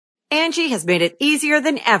Angie has made it easier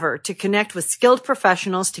than ever to connect with skilled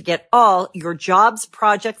professionals to get all your jobs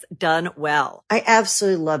projects done well. I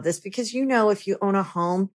absolutely love this because, if you own a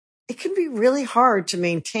home, it can be really hard to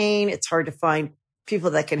maintain. It's hard to find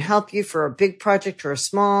people that can help you for a big project or a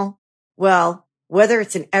small. Well, whether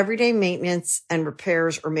it's in everyday maintenance and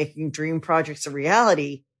repairs or making dream projects a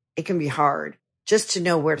reality, it can be hard just to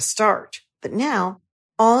know where to start. But now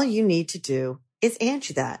all you need to do is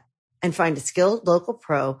Angie that and find a skilled local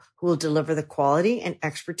pro who will deliver the quality and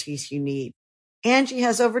expertise you need. Angie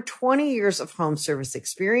has over 20 years of home service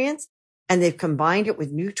experience, and they've combined it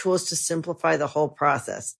with new tools to simplify the whole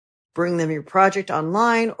process. Bring them your project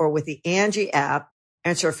online or with the Angie app,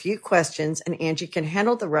 answer a few questions, and Angie can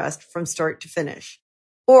handle the rest from start to finish.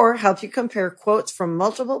 Or help you compare quotes from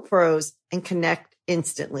multiple pros and connect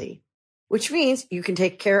instantly, which means you can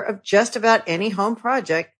take care of just about any home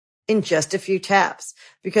project in just a few taps.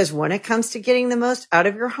 Because when it comes to getting the most out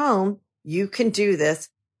of your home, you can do this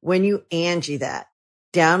when you Angie that.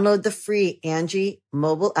 Download the free Angie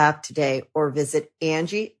mobile app today or visit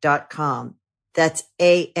Angie.com. That's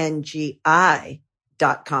ANGI.com.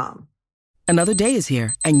 Another day is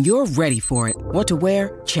here, and you're ready for it. What to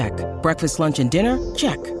wear? Check. Breakfast, lunch, and dinner?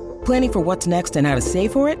 Check. Planning for what's next and how to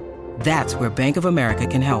save for it? That's where Bank of America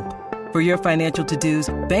can help. For your financial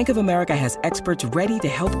to-dos, Bank of America has experts ready to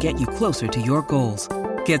help get you closer to your goals.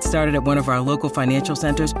 Get started at one of our local financial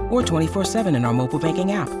centers or 24/7 in our mobile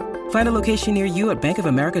banking app. Find a location near you at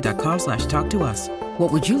bankofamerica.com/talktous.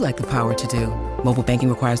 What would you like the power to do? Mobile banking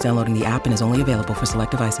requires downloading the app and is only available for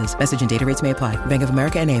select devices. Message and data rates may apply. Bank of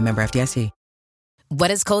America N.A., member FDIC. What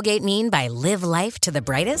does Colgate mean by live life to the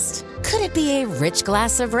brightest? Could it be a rich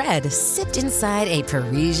glass of red sipped inside a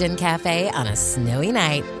Parisian cafe on a snowy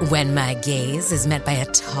night when my gaze is met by a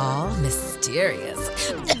tall,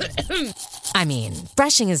 mysterious... I mean,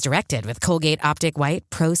 brushing is directed with Colgate Optic White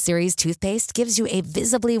Pro Series toothpaste gives you a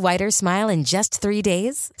visibly whiter smile in just 3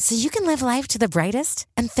 days, so you can live life to the brightest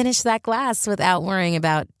and finish that glass without worrying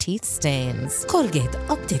about teeth stains. Colgate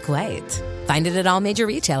Optic White. Find it at all major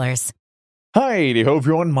retailers. Hi, ho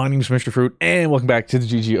everyone. My name is Mr. Fruit, and welcome back to the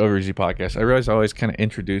GG Over Easy podcast. I realize I always kind of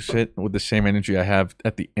introduce it with the same energy I have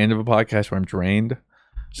at the end of a podcast where I'm drained.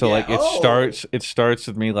 So it starts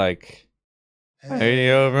with me like, hey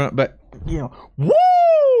ho everyone, but woo!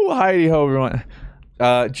 Hi ho everyone.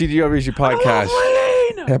 GG Over Easy podcast,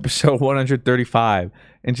 episode 135.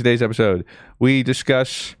 In today's episode, we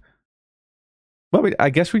discuss. Well, I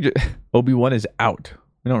guess Obi-Wan is out.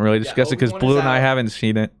 We don't really discuss it because Blue and I haven't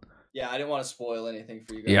seen it. Yeah, I didn't want to spoil anything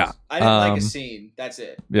for you guys. Yeah. I didn't like a scene. That's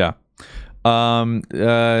it. Yeah.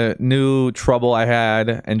 New trouble I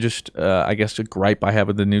had, and just I guess a gripe I have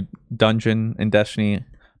with the new dungeon in Destiny.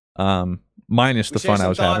 Minus the fun I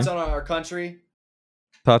was having. Thoughts on our country?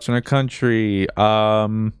 Thoughts on our country.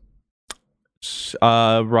 Rob's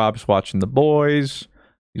watching The Boys.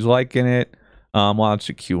 He's liking it. Lots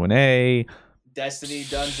of Q&A. Destiny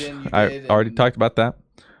dungeon. I already talked about that.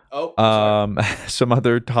 Oh, some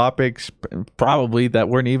other topics probably that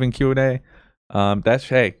weren't even Q&A.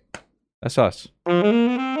 That's us.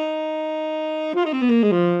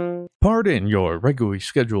 Pardon your regularly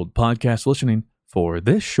scheduled podcast listening for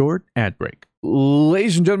this short ad break.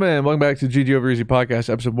 Ladies and gentlemen, welcome back to the GG Over Easy podcast,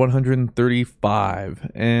 episode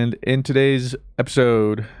 135. And in today's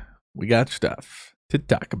episode, we got stuff to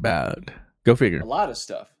talk about. Go figure. A lot of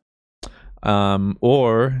stuff.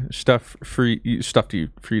 Or stuff for you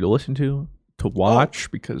to listen to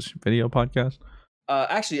watch because video podcast.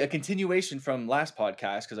 Actually, a continuation from last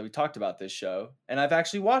podcast because we talked about this show, and I've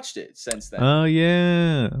actually watched it since then. Oh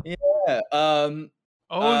yeah.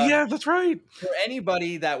 Yeah. That's right. For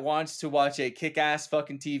anybody that wants to watch a kick-ass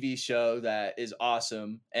fucking TV show that is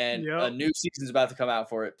awesome, and a new season's about to come out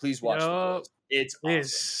for it, please watch The Boys. It's awesome.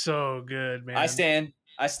 It's so good, man. I stand.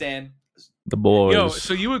 The Boys. Yo,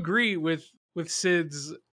 so you agree with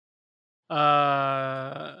Sid's like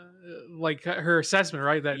her assessment,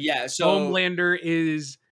 right? That so Homelander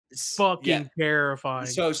is fucking terrifying.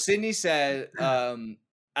 So Sydney said,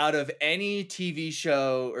 out of any TV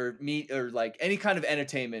show or like any kind of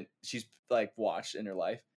entertainment she's like watched in her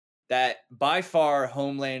life, that by far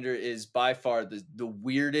Homelander is by far the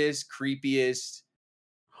weirdest, creepiest.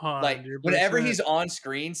 100%. Like whenever he's on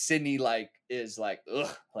screen, Sydney is like, ugh,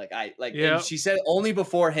 and she said only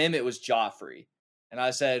before him it was Joffrey. And I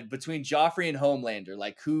said between Joffrey and Homelander,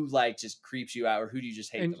 like who just creeps you out or who do you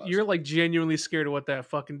just hate and the most? You're like genuinely scared of what that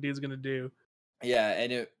fucking dude's gonna do. Yeah,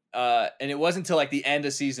 and it wasn't until like the end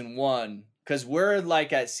of season 1, because we're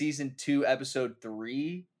like at season 2, episode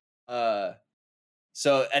 3.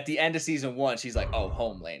 So at the end of season 1, she's like, oh,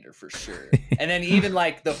 Homelander for sure. And then even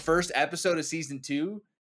like the first episode of season 2,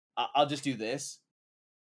 I'll just do this.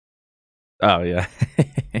 Oh yeah.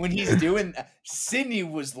 When he's doing, Sydney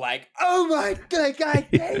was like, "Oh my god, I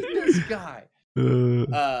hate this guy."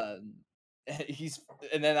 He's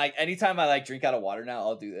and then like anytime I like drink out of water now,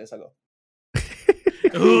 I'll do this. I go.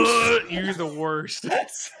 You're the worst.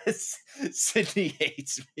 Sydney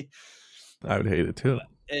hates me. I would hate it too.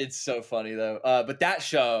 It's so funny though. But that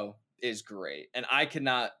show is great, and I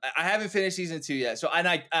haven't finished season 2 yet. So, and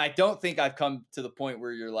I don't think I've come to the point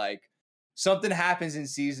where you're like, something happens in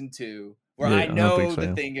season 2 where I know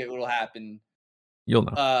the thing it will happen. You'll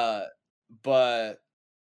know. But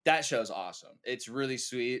that show's awesome. It's really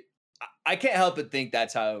sweet. I can't help but think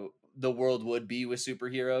that's how the world would be with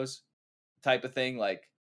superheroes type of thing. Like,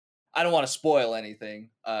 I don't want to spoil anything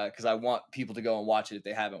because I want people to go and watch it if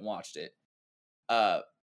they haven't watched it. And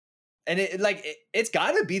it's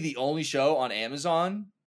got to be the only show on Amazon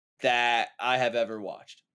that I have ever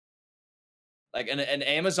watched. Like an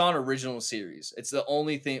Amazon original series. It's the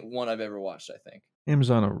only one I've ever watched, I think.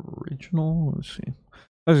 Amazon original? Let's see.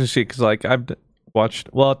 I was going to see, because like I've watched,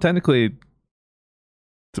 well, technically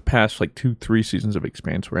the past like 2-3 seasons of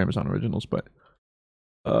Expanse were Amazon originals, but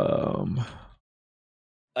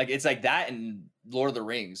like it's like that and Lord of the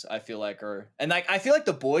Rings, I feel like, and like I feel like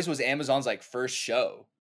The Boys was Amazon's like first show.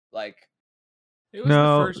 Like it was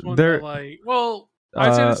the first one that like, well,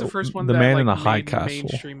 I'd say it's the first one the that Man like in the made High Castle.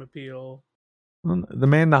 Mainstream appeal. The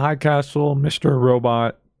Man in the High Castle, Mr.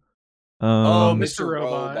 Robot. Mr.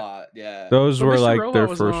 Robot, yeah. Those But were Mr. like Robot their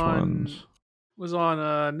was first on- ones. Was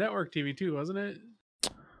on network TV too, wasn't it?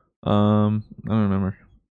 I don't remember.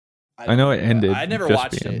 I know it ended. I never just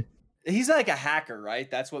watched being- it. He's like a hacker, right?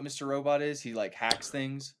 That's what Mr. Robot is. He like hacks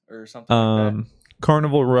things or something like that.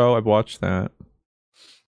 Carnival Row, I've watched that.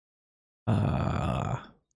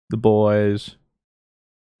 The Boys.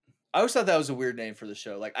 I always thought that was a weird name for the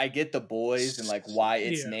show. Like, I get The Boys and like why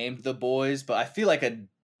it's named The Boys, but I feel like a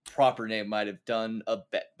proper name might have done a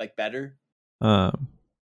bit like better. The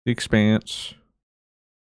Expanse.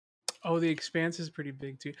 Oh, The Expanse is pretty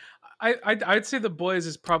big too. I'd say The Boys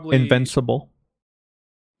is probably Invincible.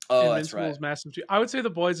 Oh, Invincible that's right. is massive too. I would say The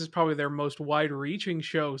Boys is probably their most wide-reaching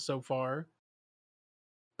show so far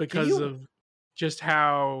because of just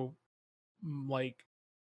how like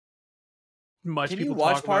much Can people you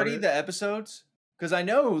watch talk party about it. the episodes? Because I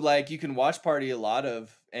know like you can watch party a lot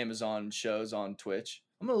of Amazon shows on Twitch.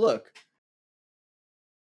 I'm gonna look.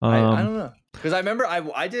 I don't know, because I remember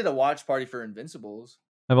I did a watch party for Invincibles.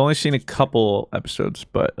 I've only seen a couple episodes,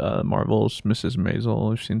 but Marvel's Mrs.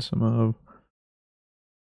 Maisel I've seen some of.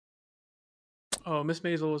 Oh, Miss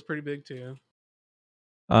Maisel was pretty big too.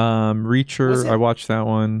 Reacher, I watched that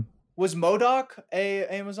one. Was MODOK a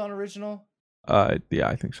Amazon original? Yeah,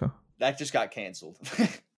 I think so. That just got canceled.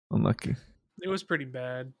 Unlucky. It was pretty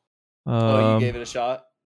bad. Oh, you gave it a shot?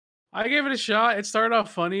 I gave it a shot. It started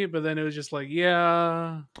off funny, but then it was just like,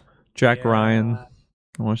 Jack Ryan.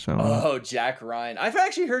 I watched that one. Oh, Jack Ryan. I've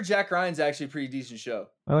actually heard Jack Ryan's actually a pretty decent show.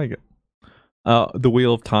 I like it. The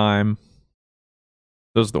Wheel of Time.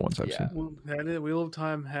 Those are the ones I've seen. Well, Wheel of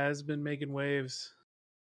Time has been making waves.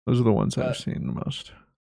 Those are the ones I've seen the most.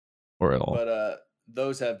 Or at all. But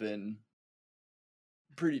those have been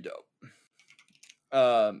pretty dope.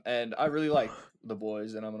 And I really like The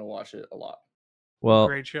Boys, and I'm gonna watch it a lot. Well,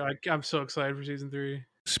 Great show. I'm so excited for season 3.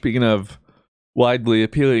 Speaking of widely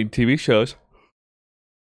appealing TV shows,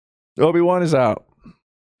 Obi-Wan is out.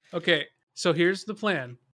 Okay, so here's the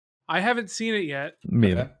plan. I haven't seen it yet.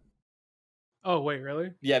 Me either. Okay. Oh, wait,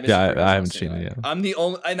 really? Yeah, I haven't seen it yet. I'm the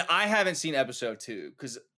only, and I haven't seen episode 2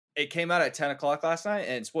 because it came out at 10 o'clock last night.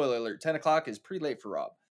 And spoiler alert, 10 o'clock is pretty late for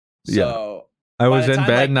Rob. So I was in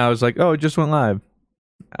bed and I was like, "Oh, it just went live.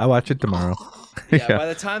 I'll watch it tomorrow." Yeah, by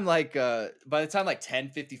the time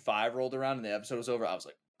 10:55 rolled around and the episode was over, I was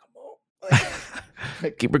like, "Come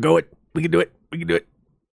on, keep her going. We can do it. We can do it."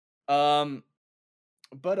 But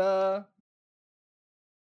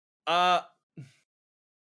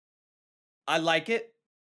I like it.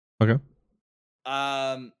 Okay.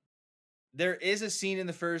 There is a scene in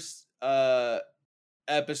the first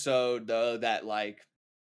episode though that like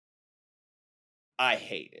I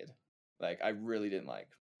hated. Like I really didn't like.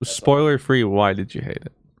 Spoiler free, why did you hate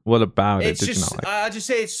it? What about it did you not like? I'll just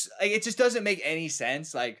say it just doesn't make any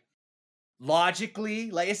sense. Like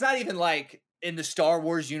logically, like it's not even like in the Star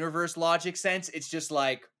Wars universe logic sense. It's just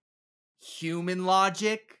like human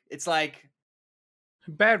logic. It's like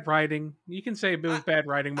bad writing. You can say it was bad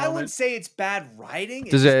writing moment. I wouldn't say it's bad writing.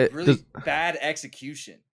 It's Does just it- really does- bad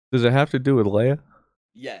execution. Does it have to do with Leia?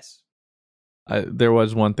 Yes. There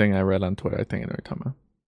was one thing I read on Twitter. I think I know what you're talking about.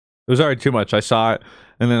 It was already too much. I saw it,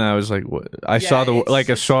 and then I was like, what? I saw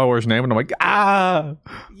a Star Wars name, and I'm like, ah.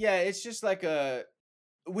 Yeah, it's just like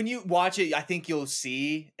when you watch it, I think you'll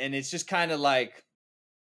see, and it's just kind of like,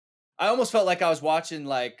 I almost felt like I was watching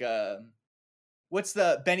like, what's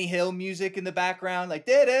the Benny Hill music in the background? Like,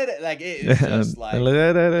 like it's just like, and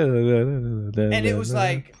it was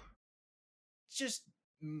like,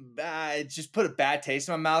 it just put a bad taste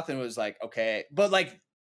in my mouth, and it was like, okay, but like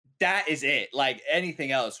that is it. Like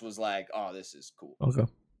anything else was like, oh, this is cool. Okay,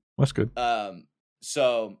 that's good.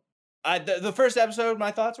 So the first episode,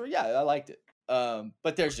 my thoughts were, yeah, I liked it.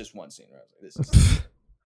 But there's just one scene where I was like, this is.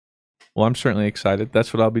 Well, I'm certainly excited.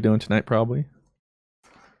 That's what I'll be doing tonight, probably.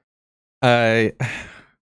 I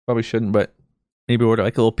probably shouldn't, but maybe order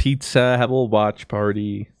like a little pizza, have a little watch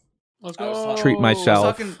party. Let's go. Treat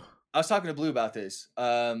myself. I was talking to Blue about this.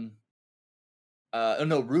 No,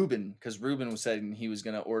 Ruben, because Ruben was saying he was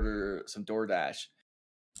gonna order some DoorDash.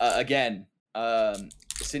 Again,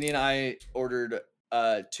 Cindy and I ordered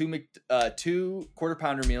 2 quarter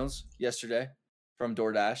pounder meals yesterday from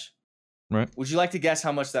DoorDash. Right. Would you like to guess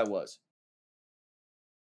how much that was?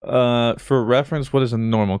 For reference, what is a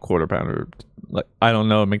normal quarter pounder? Like, I don't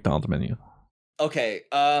know a McDonald's menu. Okay.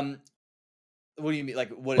 What do you mean?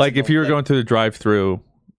 Like, what? Like, if you were going to the drive-through,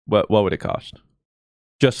 what would it cost?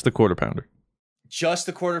 Just the quarter pounder. Just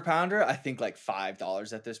the quarter pounder, I think like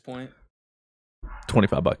 $5 at this point.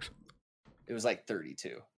 $25. It was like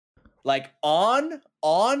 32. Like on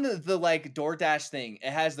the like DoorDash thing, it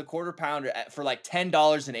has the quarter pounder for like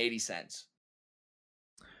 $10.80.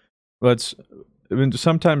 But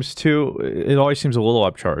sometimes too, it always seems a little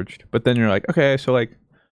upcharged. But then you're like, okay, so like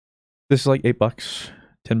this is like $8,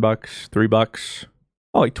 $10, $3.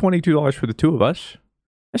 Oh, like $22 for the two of us.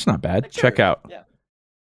 That's not bad. Like, sure. Checkout. Yeah.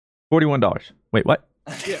 $41. Wait, what?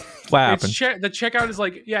 Yeah. What happened? The checkout is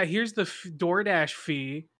like, yeah, here's the DoorDash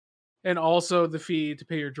fee, and also the fee to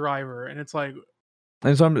pay your driver, and it's like,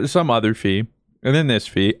 and some other fee, and then this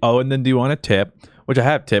fee. Oh, and then do you want a tip? Which I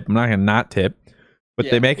have tip. I'm not gonna not tip, but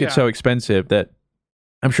they make it so expensive that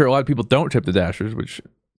I'm sure a lot of people don't tip the Dashers, which is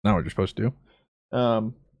not what you're supposed to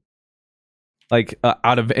do. Like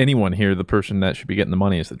out of anyone here, the person that should be getting the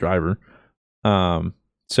money is the driver.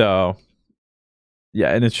 So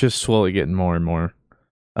yeah, and it's just slowly getting more and more.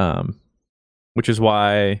 Which is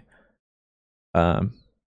why,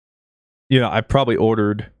 I probably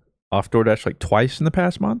ordered off DoorDash like twice in the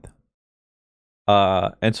past month.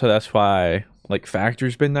 And so that's why like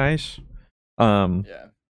Factor's been nice.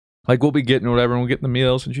 Like we'll be getting whatever, and we'll get the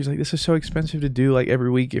meals, and she's like, "This is so expensive to do like every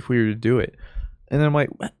week if we were to do it." And then I'm like,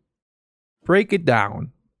 what? Break it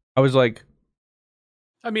down. I was like,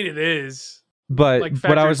 I mean, it is, but like,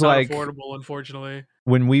 I was like, affordable, unfortunately.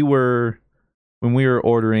 When we were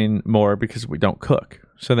ordering more because we don't cook,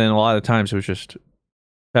 so then a lot of times it was just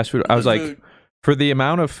fast food. I was like, for the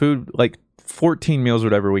amount of food, like 14 meals,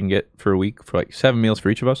 whatever we can get for a week, for like 7 meals for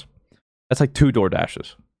each of us, that's like 2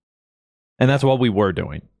 DoorDashes, and that's what we were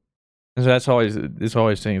doing. And so that's always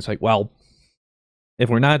saying, it's like, well, if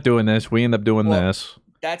we're not doing this, we end up doing this.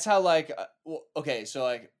 That's how like, okay, so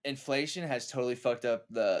like inflation has totally fucked up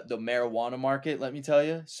the marijuana market. Let me tell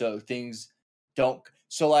you, so things don't.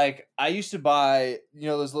 So like I used to buy,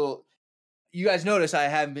 those little. You guys notice I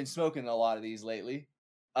haven't been smoking a lot of these lately.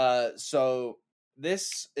 So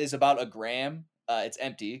this is about a gram. It's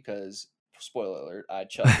empty because, spoiler alert, I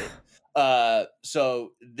chugged it.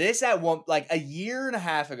 So this at a year and a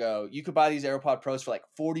half ago, you could buy these AirPod Pros for like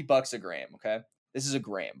 $40 a gram. Okay, this is a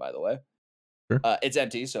gram, by the way. Sure. It's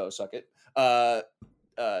empty, so suck it.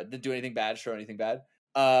 Didn't do anything bad, show anything bad.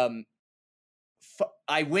 I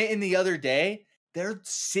went in the other day. They're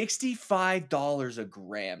 $65 a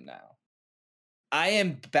gram now. I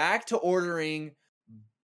am back to ordering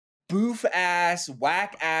boof ass,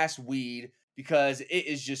 whack ass weed because it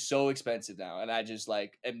is just so expensive now. And I just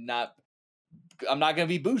like I'm not gonna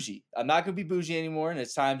be bougie. I'm not gonna be bougie anymore. And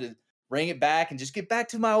it's time to bring it back and just get back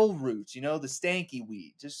to my old roots, the stanky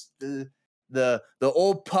weed. Just the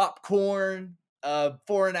old popcorn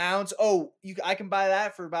for an ounce. Oh, I can buy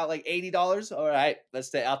that for about like $80. All right,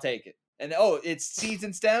 I'll take it. And it's seeds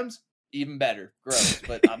and stems, even better. Gross,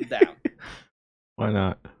 but I'm down. Why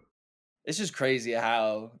not? It's just crazy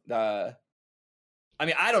how I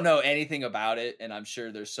don't know anything about it, and I'm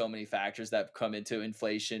sure there's so many factors that come into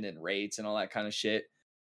inflation and rates and all that kind of shit.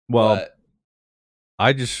 Well,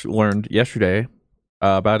 I just learned yesterday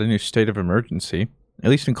about a new state of emergency,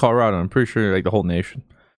 at least in Colorado. I'm pretty sure like the whole nation.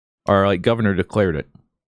 Our like governor declared it.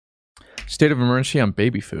 State of emergency on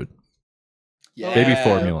baby food. Yeah. Baby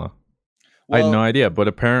formula. Well, I had no idea, but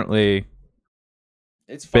apparently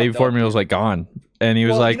it's baby formula is like gone and he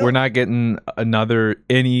was we're not getting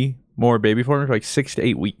any more baby formula for like 6 to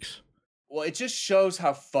 8 weeks. Well, it just shows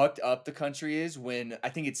how fucked up the country is when I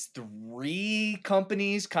think it's 3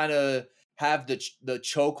 companies kind of have the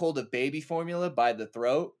chokehold of baby formula by the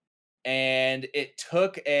throat. And it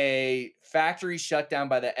took a factory shutdown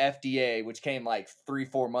by the FDA, which came like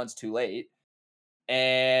 3-4 months too late.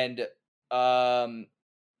 And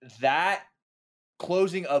that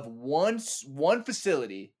closing of one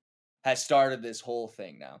facility has started this whole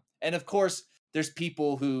thing now. And of course, there's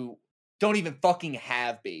people who don't even fucking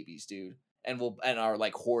have babies, dude, and are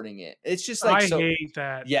like hoarding it. It's just like I hate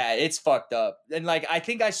that. Yeah, it's fucked up. And like I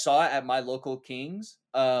think I saw it at my local King's.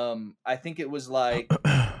 I think it was like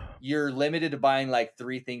you're limited to buying like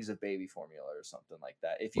 3 things of baby formula or something like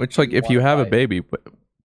that. If you have a baby,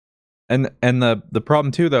 and the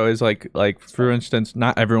problem too though is like for instance,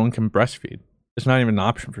 not everyone can breastfeed. It's not even an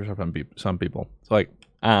option for some people. It's like,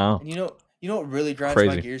 oh, and you know what really grinds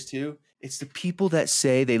my gears too? It's the people that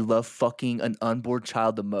say they love fucking an unborn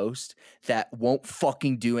child the most that won't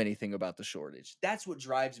fucking do anything about the shortage. That's what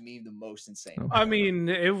drives me the most insane. I mean,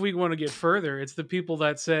 if we want to get further, it's the people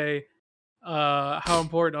that say how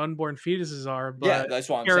important unborn fetuses are, but that's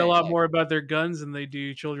what I'm care saying. a lot more about their guns than they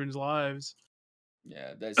do children's lives.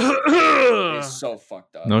 Yeah, that's it's so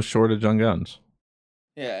fucked up. No shortage on guns.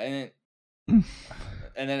 Yeah,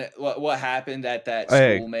 and then what happened at that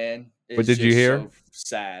school, man? But did you hear? So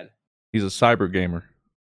sad. He's a cyber gamer.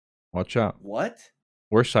 Watch out. What?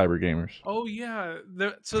 We're cyber gamers. Oh yeah.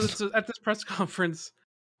 So at this press conference,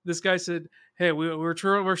 this guy said, "Hey, we're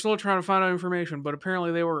still trying to find out information, but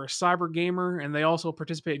apparently they were a cyber gamer and they also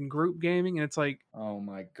participate in group gaming." And it's like, oh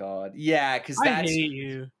my god, yeah, because I hate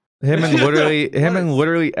you. Him and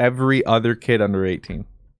literally every other kid under 18.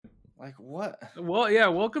 Like what? Well, yeah.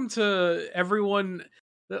 Welcome to everyone.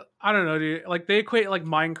 I don't know, dude. Like they equate like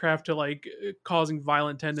Minecraft to like causing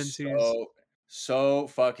violent tendencies. So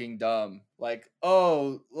fucking dumb. Like,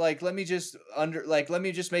 oh, like let me just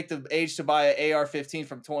make the age to buy an AR-15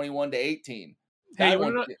 from 21 to 18. Hey,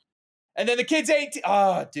 and then the kid's 18.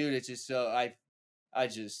 Oh, dude, it's just so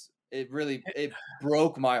it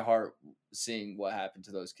broke my heart seeing what happened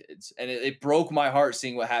to those kids, and it broke my heart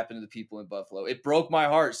seeing what happened to the people in Buffalo. It broke my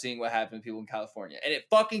heart seeing what happened to people in California, and it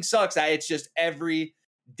fucking sucks that it's just every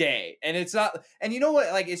day. And it's not, and you know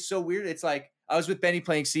what, like it's so weird. It's like I was with Benny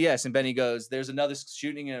playing CS and Benny goes, "There's another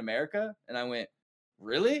shooting in America," and I went,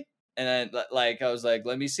 "Really?" And then like I was like,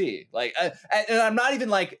 "Let me see." Like and I'm not even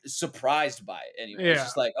like surprised by it anymore. It's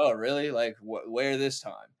just like, "Oh really? Like where this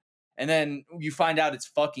time?" And then you find out it's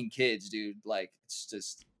fucking kids, dude. Like it's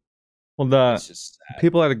just it's just sad.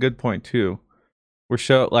 People had a good point too.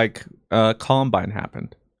 Columbine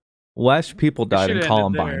happened. Less people died in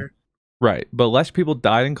Columbine. Right, but less people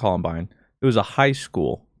died in Columbine. It was a high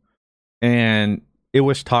school, and it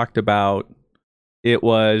was talked about. It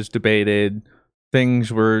was debated.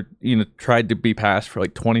 Things were, tried to be passed for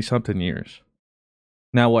like 20-something years.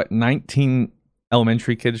 Now, 19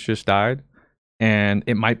 elementary kids just died, and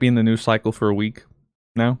it might be in the news cycle for a week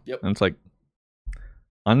now. Yep. And it's like,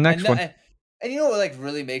 on the next one. And you know what like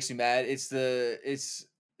really makes me mad? It's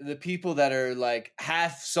the people that are like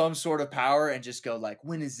have some sort of power and just go like,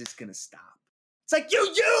 when is this gonna stop? It's like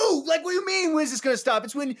you like, what do you mean when is this gonna stop?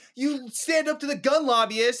 It's when you stand up to the gun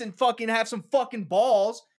lobbyists and fucking have some fucking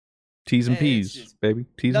balls. T's and P's, baby.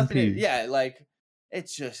 T's and P's. Yeah, like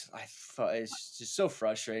it's just it's just so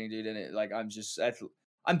frustrating, dude. And it like I'm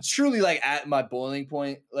truly like at my boiling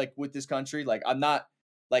point like with this country. Like I'm not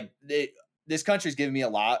like this country's given me a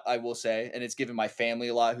lot, I will say, and it's given my family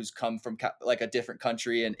a lot who's come from like a different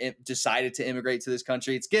country and decided to immigrate to this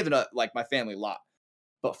country. It's given like my family a lot,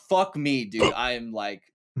 but fuck me, dude. I am like,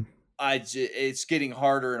 it's getting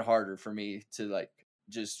harder and harder for me to like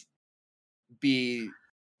just be,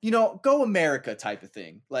 go America type of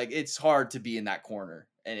thing. Like it's hard to be in that corner,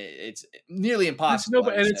 and it's nearly impossible.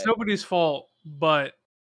 It's nobody's fault, but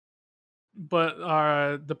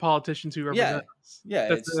the politicians who represent us. Yeah,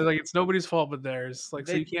 it's nobody's fault but theirs. Like,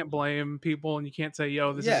 so you can't blame people, and you can't say,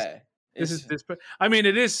 "Yo, this is this." But I mean,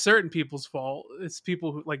 it is certain people's fault. It's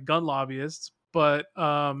people who like gun lobbyists, but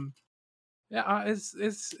it's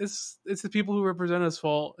the people who represent us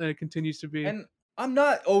fault, and it continues to be. And I'm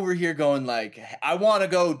not over here going like, I want to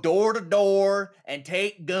go door to door and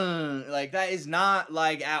take guns. Like that is not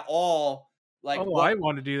like at all. Like, I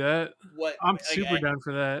want to do that. I'm super down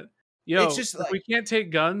for that. Yo, it's just if we can't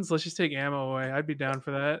take guns, let's just take ammo away. I'd be down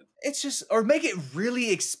for that. It's just, or make it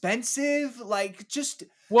really expensive. Like, just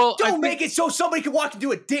don't make it so somebody can walk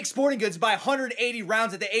into a Dick's Sporting Goods, buy 180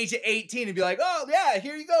 rounds at the age of 18, and be like, "Oh yeah,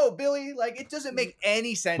 here you go, Billy." Like, it doesn't make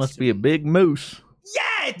any sense. Must be a big moose.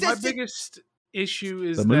 Yeah, issue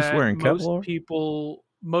is The moose that wearing Kevlar?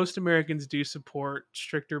 most Americans do support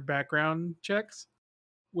stricter background checks,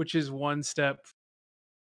 which is one step.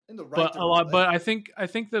 In the right But I think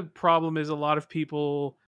the problem is a lot of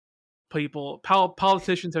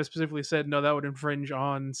politicians have specifically said no, that would infringe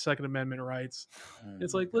on Second Amendment rights.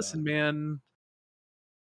 It's like, listen, man,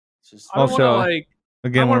 I don't want to like.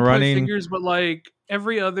 Again, I we're want to point running fingers, but like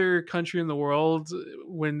every other country in the world,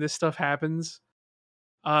 when this stuff happens,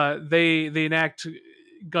 they enact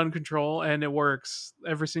gun control and it works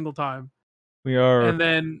every single time. We are And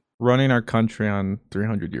then running our country on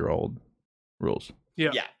 300-year-old rules.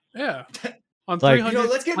 yeah. On Like, 300,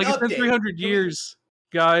 let's get an it's been update. 300 years,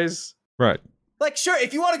 guys. Right. Like, sure,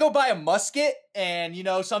 if you want to go buy a musket and,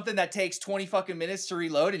 something that takes 20 fucking minutes to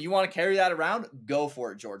reload and you want to carry that around, go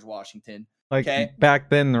for it, George Washington. Like, okay? Back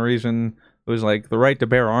then, the reason it was, like, the right to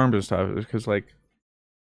bear arms and stuff is because, like,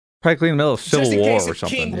 practically in the middle of Civil Just in War case or if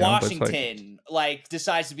something. King you know? Washington,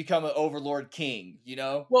 decides to become an overlord king,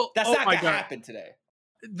 Well, That's oh not my going to God. happen today.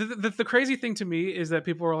 The crazy thing to me is that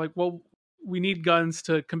people are like, well, we need guns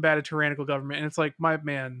to combat a tyrannical government. And it's like, my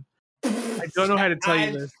man, I don't know how to tell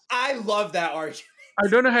you this. I love that argument. I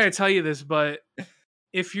don't know how to tell you this, but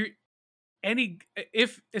if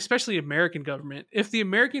especially American government, if the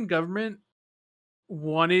American government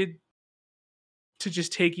wanted to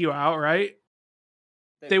just take you out, right?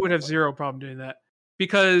 They would have zero problem doing that,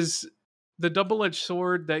 because the double-edged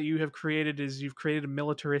sword that you have created is you've created a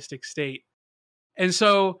militaristic state. And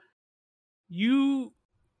so you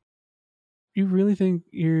really think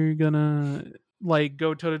you're gonna like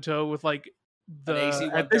go toe to toe with like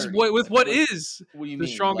at this point with what is the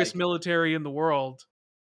strongest military in the world?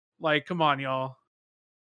 Like, come on, y'all.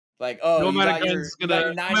 Like, no you amount got of your, guns you got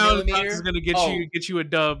your 9mm? is gonna get you a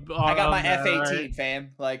dub. I got my F-18, right?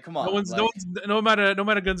 fam. Like, come on. No amount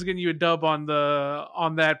of guns getting you a dub on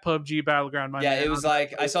that PUBG Battleground. It was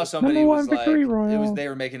like I saw somebody was like they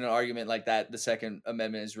were making an argument like that the Second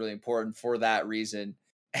Amendment is really important for that reason.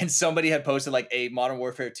 And somebody had posted like a Modern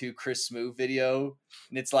Warfare 2 Chris Smoove video,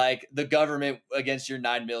 and it's like the government against your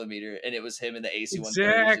 9mm, and it was him in the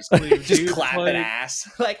AC-130 just clapping ass.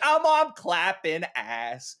 Like, I'm clapping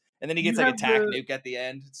ass. And then he gets like attack nuke at the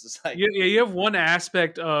end. It's just like you have one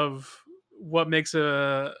aspect of what makes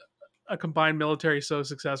a combined military so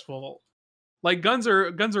successful. Like guns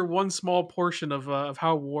are one small portion of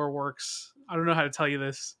how war works. I don't know how to tell you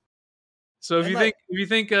this. So if you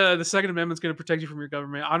think the Second Amendment's going to protect you from your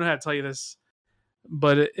government, I don't know how to tell you this,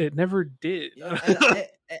 but it never did.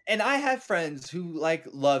 And I have friends who like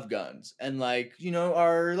love guns and like,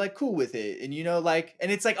 are like cool with it. And,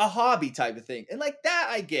 and it's like a hobby type of thing. And like that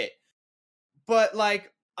I get. But like,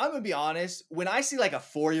 I'm going to be honest, when I see like a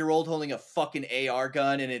 4-year-old holding a fucking AR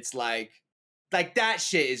gun and it's like that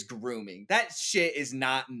shit is grooming. That shit is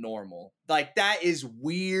not normal. Like that is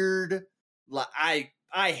weird. Like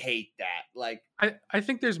I hate that. Like I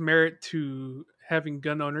think there's merit to having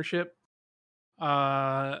gun ownership.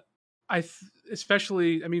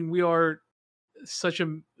 Especially, I mean, we are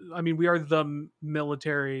the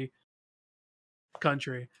military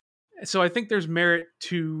country. So I think there's merit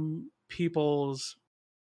to people's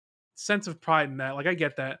sense of pride in that. Like, I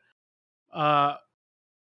get that. But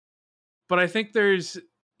I think there's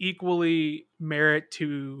equally merit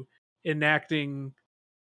to enacting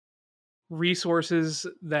resources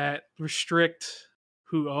that restrict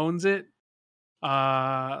who owns it.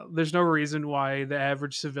 There's no reason why the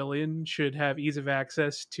average civilian should have ease of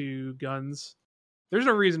access to guns. There's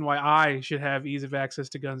no reason why I should have ease of access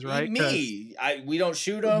to guns, right? We don't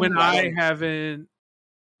shoot them. When I haven't,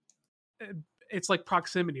 it's like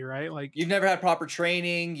proximity, right? Like you've never had proper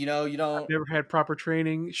training, you don't. I've never had proper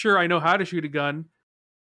training. Sure, I know how to shoot a gun,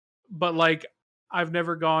 but like I've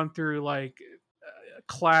never gone through like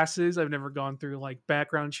classes. I've never gone through like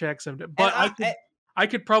background checks. I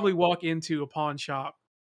could probably walk into a pawn shop.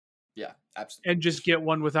 Yeah, absolutely. And just get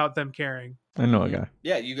one without them caring. I know a guy.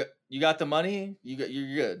 Yeah, you got the money.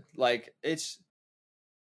 You're good. Like it's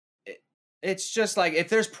just like if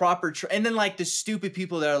there's proper and then like the stupid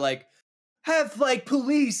people that are like have like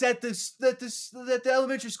police at the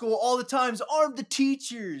elementary school all the times arm the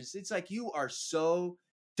teachers. It's like you are so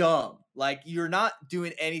dumb. Like you're not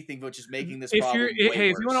doing anything but just making this problem way worse.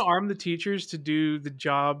 If you want to arm the teachers to do the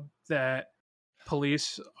job that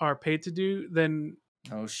police are paid to do, then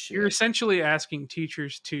you're essentially asking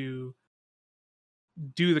teachers to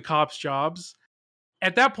do the cops' jobs.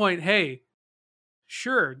 At that point, hey,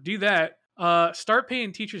 sure, do that. Start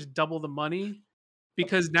paying teachers double the money,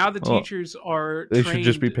 because now the teachers are they trained should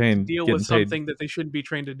just be paying to deal with something that they shouldn't be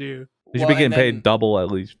trained to do. They should be getting paid double at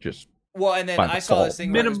least, just Well, and then by I saw this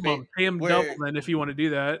thing minimum pay them where double then if you want to do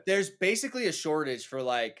that. there's basically a shortage for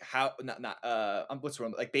like what's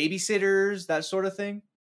wrong, like babysitters, that sort of thing.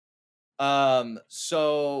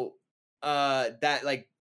 So that like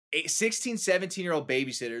 16, 17-year-old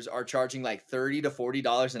babysitters are charging like $30 to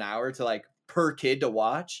 $40 an hour to like per kid to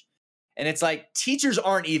watch. And it's like teachers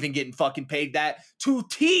aren't even getting fucking paid that to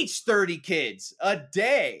teach 30 kids a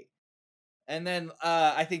day. And then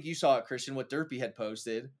I think you saw it, Christian, what Derpy had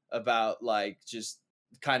posted about like just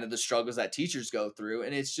kind of the struggles that teachers go through.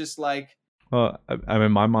 And it's just like, well, I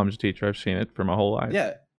mean, my mom's a teacher. I've seen it for my whole life.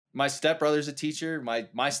 yeah, my stepbrother's a teacher. My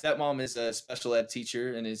stepmom is a special ed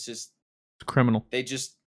teacher. And it's just It's criminal. they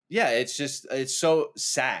just, yeah, it's so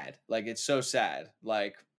sad. Like, it's so sad.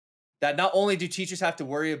 Like that not only do teachers have to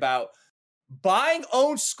worry about buying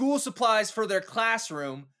own school supplies for their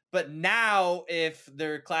classroom, but now if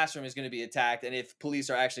their classroom is going to be attacked and if police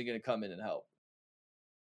are actually going to come in and help.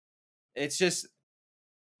 It's just,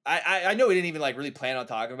 I know we didn't even like really plan on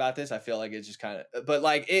talking about this. I feel like it's just kind of, but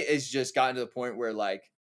like it has just gotten to the point where like,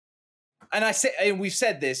 and we've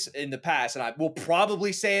said this in the past and I will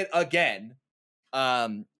probably say it again.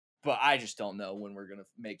 But I just don't know when we're going to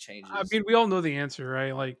make changes. I mean, we all know the answer,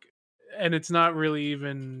 right? Like, and it's not really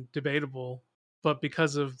even debatable, but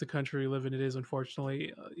because of the country we live in, it is,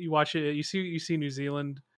 unfortunately. You watch it, you see New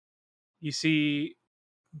Zealand, you see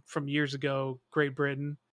from years ago Great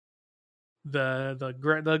Britain, the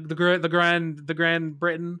Grand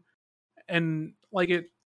Britain, and like it.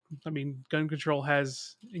 I mean, gun control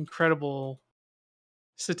has incredible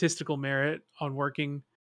statistical merit on working,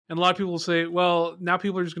 and a lot of people will say, "Well, now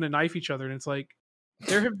people are just going to knife each other," and it's like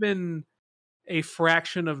there have been a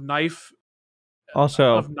fraction of knife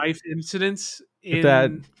incidents if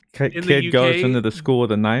that kid goes into the school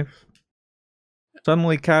with a knife,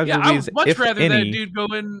 suddenly casualties. I would much if rather any, that dude go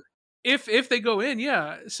in if they go in.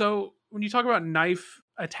 Yeah. So when you talk about knife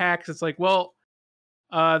attacks, it's like, well,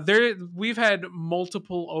 we've had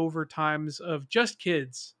multiple overtimes of just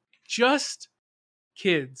kids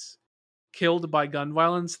killed by gun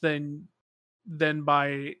violence than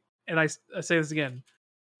by, and I say this again,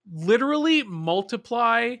 literally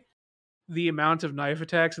multiply the amount of knife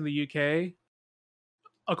attacks in the UK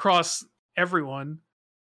across everyone,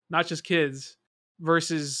 not just kids,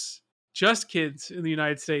 versus just kids in the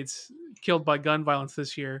United States killed by gun violence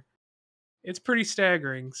this year. It's pretty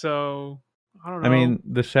staggering. So I don't know. I mean,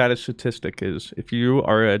 the saddest statistic is if you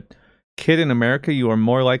are a kid in America, you are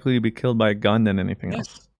more likely to be killed by a gun than anything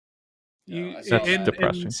else. That's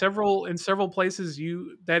depressing. In several places,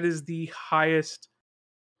 that is the highest.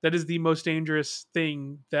 That is the most dangerous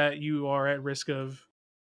thing that you are at risk of.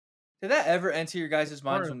 Did that ever enter your guys'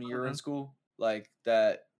 minds when you were in school? Like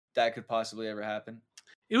that could possibly ever happen?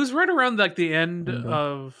 It was right around like the end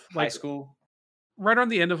of high school. Right around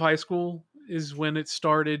the end of high school is when it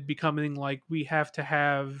started becoming like we have to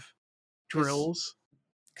have drills.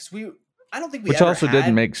 Because I don't think we Which ever also had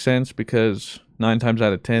didn't make sense because 9 times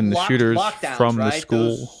out of 10, the shooters from the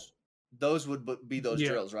school. Those would be those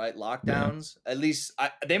drills, right? Lockdowns. Yeah. At least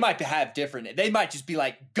they might have different. They might just be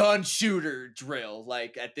like gun shooter drill.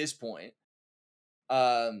 Like at this point,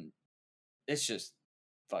 it's just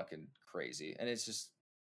fucking crazy, and it's just.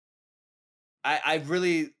 I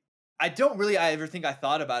don't really ever think I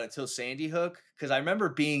thought about it till Sandy Hook, because I remember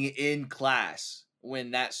being in class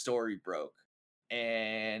when that story broke,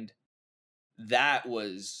 and that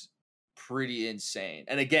was pretty insane.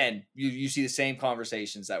 And again, you see the same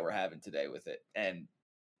conversations that we're having today with it, and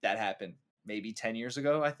that happened maybe 10 years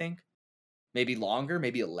ago, I think, maybe longer,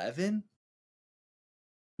 maybe 11.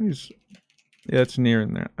 Yeah, it's near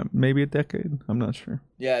in there, maybe a decade. I'm not sure.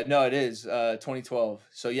 Yeah, no, it is 2012.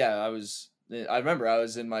 So yeah, I remember I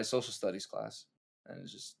was in my social studies class and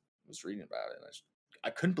was reading about it, and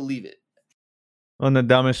I couldn't believe it. And the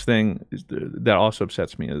dumbest thing that also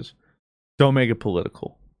upsets me is don't make it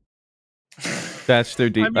political. That's their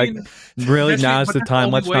deal. I mean, like, really, now's the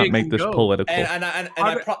time. Let's not make this political.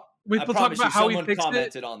 We talk about how we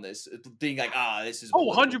commented on this, being like, this is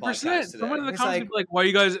 100%. Someone in the comments be like, "Why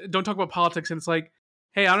you guys don't talk about politics?" And it's like,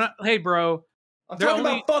 hey, bro. I'm talking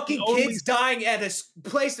about fucking kids dying at a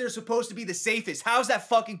place they're supposed to be the safest. How's that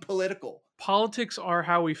fucking political? Politics are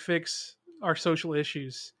how we fix our social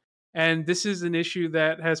issues. And this is an issue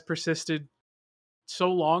that has persisted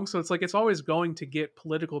so long. So it's like it's always going to get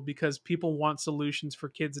political because people want solutions for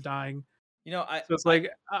kids dying. So it's like,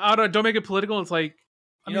 don't make it political. It's like,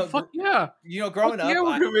 fuck yeah. Growing up, we're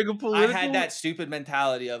gonna make it political. I had that stupid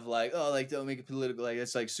mentality of like, don't make it political. Like,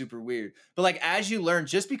 it's like super weird. But like, as you learn,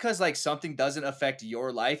 just because like something doesn't affect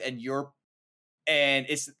your life and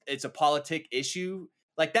it's a politic issue,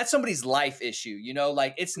 like that's somebody's life issue, you know,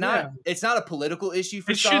 like it's not a political issue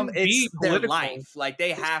for some, it's their life. Like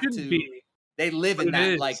they have to they live in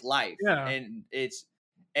that like life. And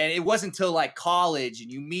it wasn't until like college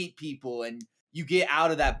and you meet people and you get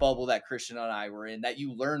out of that bubble that Christian and I were in that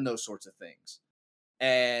you learn those sorts of things.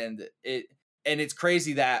 And it's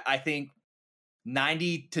crazy that I think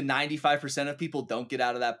 90 to 95% of people don't get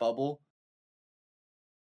out of that bubble.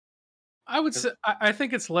 I would say I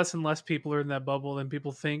think it's less and less people are in that bubble than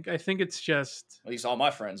people think. I think it's just, at least all my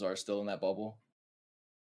friends are still in that bubble.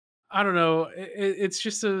 I don't know. It's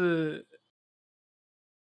just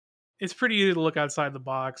it's pretty easy to look outside the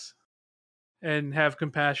box and have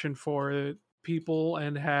compassion for people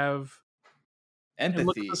and have empathy and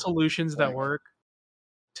look at the solutions that work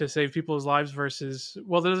to save people's lives versus,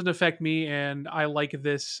 well, that doesn't affect me and I like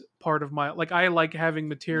this part of my, like I like having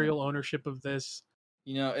material ownership of this.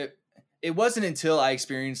 You know, it wasn't until I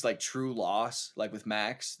experienced like true loss, like with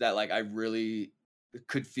Max, that like I really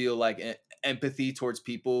could feel like empathy towards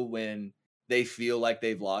people when they feel like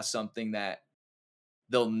they've lost something that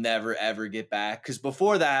they'll never ever get back. Because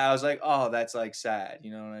before that, I was like, oh, that's like sad,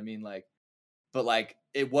 you know what I mean? Like, but like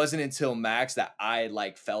it wasn't until Max that I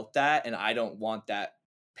like felt that, and I don't want that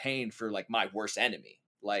pain for like my worst enemy.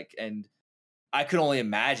 Like, and I could only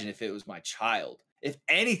imagine if it was my child. If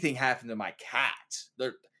anything happened to my cat,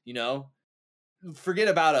 you know, forget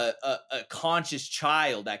about a conscious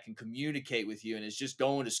child that can communicate with you and is just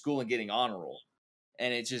going to school and getting honor roll.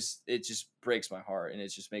 And it just breaks my heart and it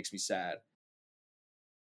just makes me sad.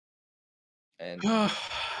 And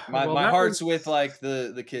my heart's with like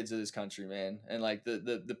the kids of this country, man. And like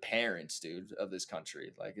the parents, dude, of this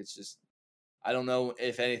country. Like, it's just, I don't know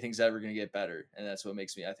if anything's ever going to get better. And that's what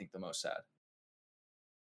makes me, I think, the most sad.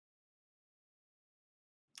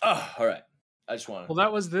 Oh, all right. I just want to. Well,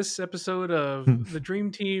 that was this episode of The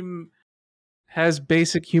Dream Team Has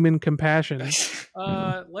Basic Human Compassion.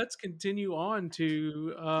 Let's continue on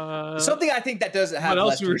to something I think that doesn't have.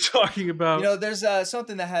 What else we were talking about? You know, there's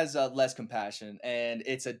something that has less compassion, and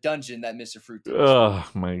it's a dungeon that Mr. Fruit does. Oh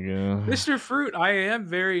my god, Mr. Fruit! I am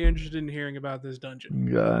very interested in hearing about this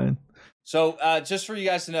dungeon. God. So, just for you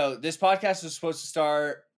guys to know, this podcast was supposed to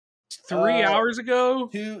start 3 hours ago,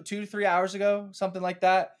 2 to 3 hours ago, something like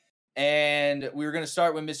that. And we were going to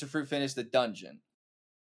start when Mr. Fruit finished the dungeon.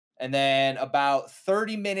 And then about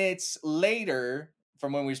 30 minutes later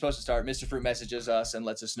from when we were supposed to start, Mr. Fruit messages us and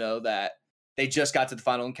lets us know that they just got to the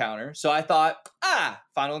final encounter. So I thought,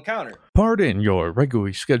 final encounter. Pardon your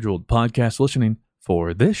regularly scheduled podcast listening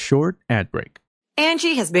for this short ad break.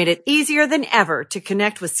 Angie has made it easier than ever to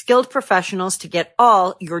connect with skilled professionals to get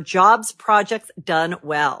all your jobs projects done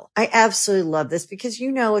well. I absolutely love this because, you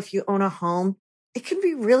know, if you own a home, it can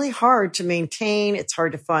be really hard to maintain. It's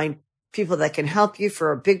hard to find people that can help you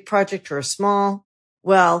for a big project or a small.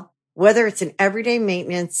 Well, whether it's in everyday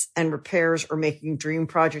maintenance and repairs or making dream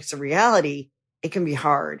projects a reality, it can be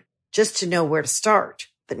hard just to know where to start.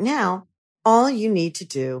 But now all you need to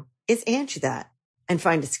do is Angie that and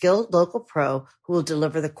find a skilled local pro who will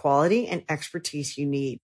deliver the quality and expertise you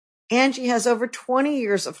need. Angie has over 20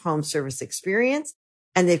 years of home service experience,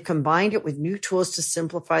 and they've combined it with new tools to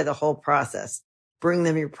simplify the whole process. Bring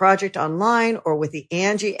them your project online or with the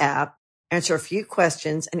Angie app, answer a few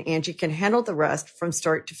questions, and Angie can handle the rest from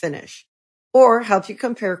start to finish. Or help you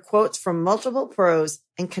compare quotes from multiple pros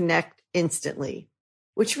and connect instantly,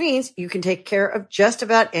 which means you can take care of just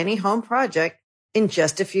about any home project in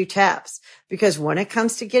just a few taps. Because when it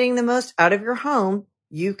comes to getting the most out of your home,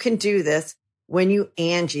 you can do this when you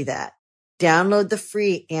Angie that. Download the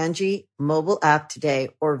free Angie mobile app today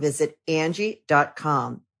or visit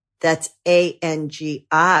Angie.com. That's ANGI.com.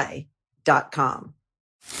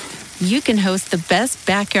 You can host the best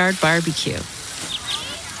backyard barbecue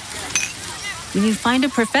when you find a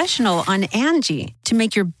professional on Angie to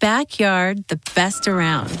make your backyard the best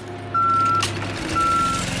around.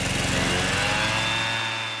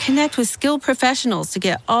 Connect with skilled professionals to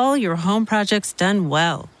get all your home projects done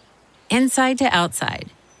well. Inside to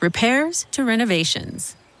outside, repairs to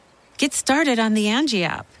renovations. Get started on the Angie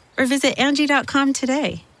app or visit Angie.com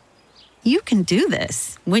today. You can do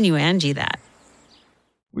this when you Angie that.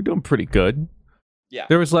 We're doing pretty good. Yeah.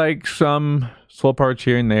 There was like some slow parts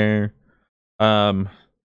here and there. A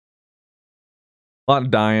lot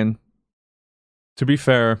of dying. To be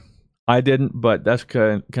fair, I didn't, but that's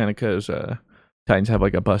kind of because Titans have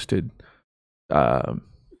like a busted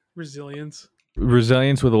resilience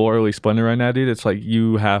with a Lorelei Splendor right now, dude. It's like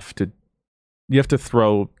you have to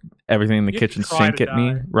throw everything in the kitchen sink at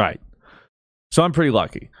me, right? So I'm pretty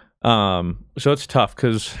lucky. So it's tough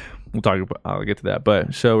because I'll get to that.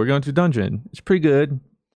 But so we're going to dungeon. It's pretty good.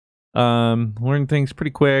 Learn things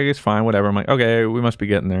pretty quick. It's fine, whatever. I'm like, okay, we must be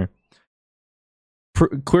getting there.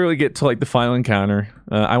 Clearly get to like the final encounter.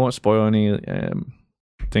 I won't spoil any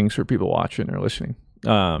things for people watching or listening.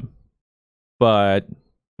 But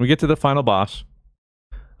we get to the final boss.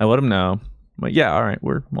 I let him know. I'm like, yeah, all right,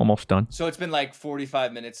 we're almost done. So it's been like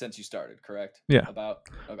 45 minutes since you started, correct? Yeah. About.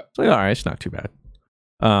 Okay. So like, all right, it's not too bad.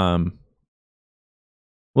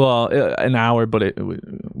 Well, an hour, but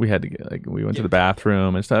we had to get like we went to the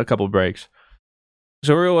bathroom and stuff, a couple of breaks.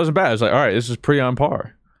 So it really wasn't bad. I was like, all right, this is pretty on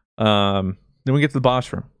par. Then we get to the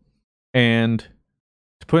boss room, and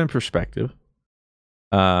to put in perspective,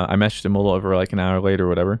 I messaged him a little over like an hour later or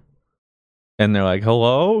whatever, and they're like,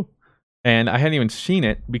 hello? And I hadn't even seen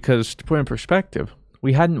it because, to put in perspective,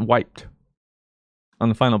 we hadn't wiped on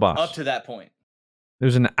the final boss. Up to that point. It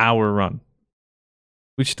was an hour run.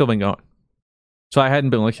 We'd still been going. So I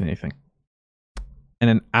hadn't been looking at anything.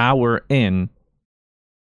 And an hour in,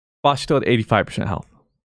 boss still had 85% health.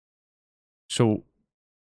 So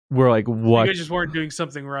we're like, what? You guys just weren't doing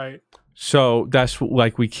something right. So that's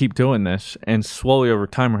like, we keep doing this, and slowly over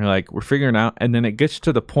time, we're like, we're figuring it out. And then it gets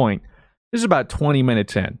to the point, this is about 20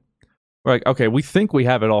 minutes in. We're like, okay, we think we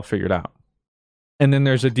have it all figured out. And then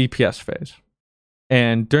there's a DPS phase.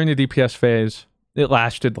 And during the DPS phase, it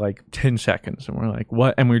lasted like 10 seconds. And we're like,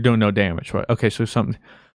 what? And we were doing no damage. Right? Okay, so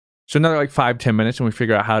another like 5-10 minutes, and we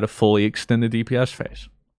figure out how to fully extend the DPS phase.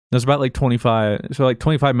 It was about like 25. So like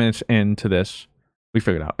 25 minutes into this, we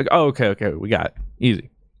figured out. Like, oh, okay, we got it.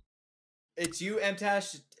 Easy. It's you,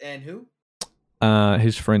 MTash, and who?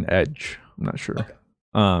 His friend Edge. I'm not sure.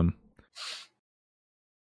 Okay.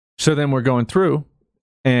 So then we're going through,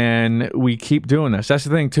 and we keep doing this. That's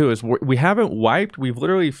the thing, too, is we haven't wiped. We've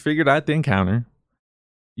literally figured out the encounter.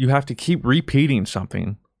 You have to keep repeating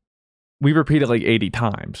something. We repeat it like 80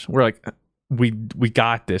 times. We're like, we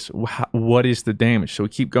got this. What is the damage? So we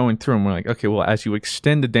keep going through, and we're like, okay, well, as you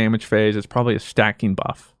extend the damage phase, it's probably a stacking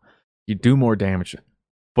buff. You do more damage,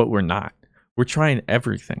 but we're not. We're trying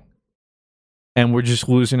everything. And we're just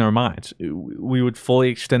losing our minds. We would fully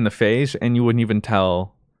extend the phase, and you wouldn't even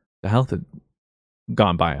tell the health had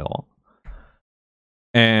gone by at all.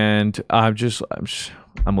 And I'm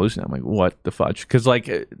losing it. I'm like, what the fudge? Because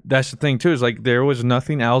like, that's the thing too, is like, there was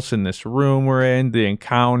nothing else in this room we're in, the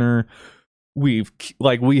encounter. We've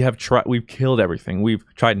killed everything. We've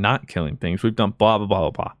tried not killing things. We've done blah, blah, blah,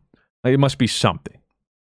 blah, blah. Like, it must be something.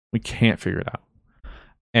 We can't figure it out.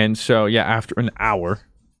 And so, yeah, after an hour,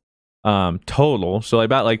 total, so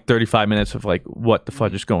about like 35 minutes of like, what the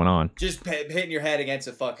fudge is going on? Just hitting your head against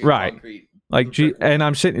a fucking right. Concrete. Like, and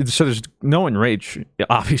I'm sitting, so there's no one rage,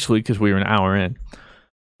 obviously, because we were an hour in.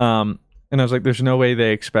 And I was like, there's no way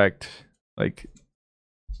they expect, like,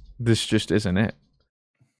 this just isn't it.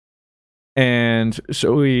 And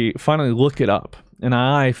so we finally look it up, and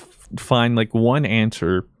I find like one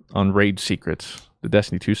answer on Raid Secrets, the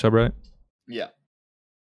Destiny 2 subreddit. Yeah.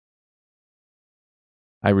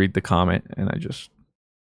 I read the comment, and I just,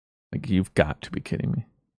 like, you've got to be kidding me.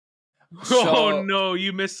 Oh no,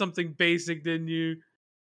 you missed something basic, didn't you?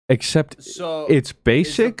 Except it's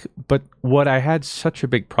basic, but what I had such a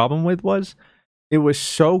big problem with was it was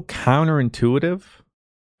so counterintuitive.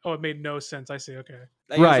 Oh, it made no sense. I see. Okay.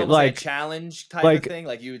 Like, right, like a challenge type of thing.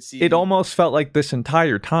 Like you would see. It almost felt like this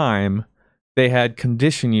entire time they had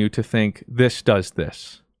conditioned you to think this does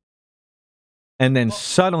this. And then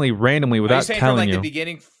suddenly, randomly, without telling from, like, you, the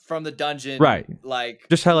beginning from the dungeon, right? Like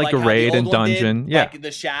just had like a raid and dungeon, yeah. Like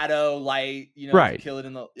the shadow light, you know, right? Kill it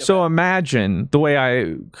in the. Okay. So imagine the way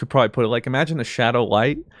I could probably put it. Like, imagine the shadow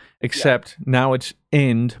light, except now it's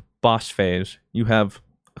end boss phase. You have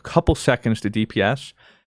a couple seconds to DPS,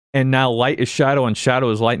 and now light is shadow and shadow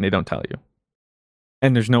is light, and they don't tell you,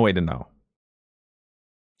 and there's no way to know.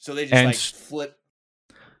 So they just like flip.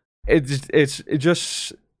 It's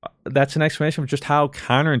just. That's an explanation of just how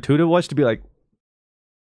counterintuitive it was to be like,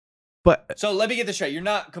 but so let me get this straight. You're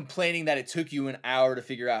not complaining that it took you an hour to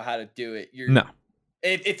figure out how to do it. No.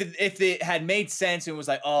 If it had made sense and was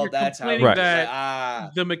like, oh, that's how it right.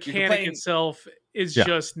 Like, the mechanic itself is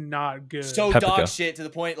just not good. So dog shit to the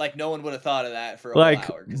point like no one would have thought of that for a whole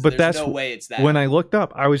hour. But that's no way it's that. When I looked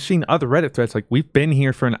up, I was seeing other Reddit threads like, we've been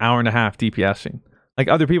here for an hour and a half DPSing. Like,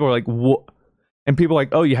 other people are like, what? And people are like,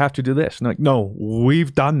 oh, you have to do this. And like, no,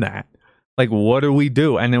 we've done that. Like, what do we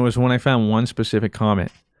do? And it was when I found one specific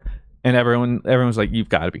comment. And everyone was like, you've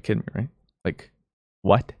got to be kidding me, right? Like,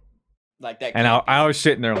 what? Like that. And I was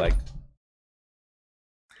sitting there like,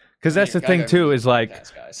 because that's the thing too, is like,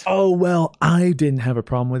 oh, well, I didn't have a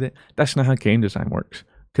problem with it. That's not how game design works.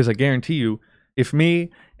 Because I guarantee you, if me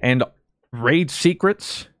and Raid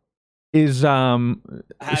Secrets is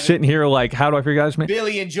sitting here like, how do I figure out this man?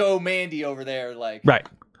 Billy and Joe Mandy over there, like right.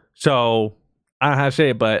 So I don't know how to say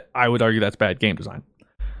it, but I would argue that's bad game design,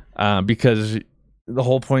 because the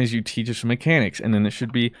whole point is you teach us some mechanics, and then it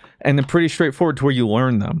should be, and then pretty straightforward to where you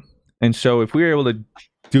learn them. And so if we were able to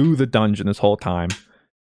do the dungeon this whole time,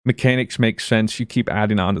 mechanics make sense. You keep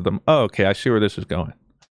adding on to them. Oh, okay, I see where this is going.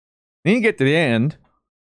 Then you get to the end,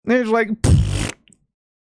 and there's like,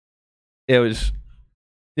 it was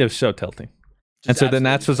so tilting. And so then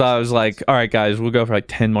that's what I was like, all right, guys, we'll go for like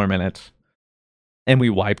 10 more minutes. And we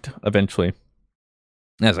wiped eventually.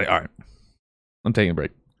 And I was like, all right, I'm taking a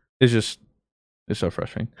break. It's so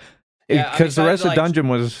frustrating. Yeah, because the rest of the dungeon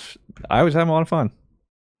I was having a lot of fun.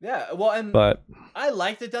 Yeah, well, but I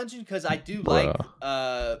like the dungeon because I do like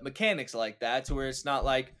mechanics like that, to where it's not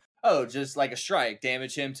like, oh, just like a strike,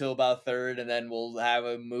 damage him till about third, and then we'll have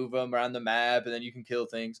him move him around the map, and then you can kill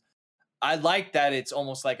things. I like that it's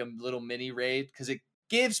almost like a little mini raid, because it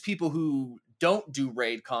gives people who don't do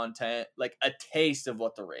raid content like a taste of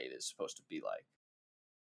what the raid is supposed to be like.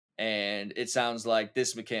 And it sounds like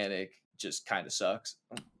this mechanic just kind of sucks.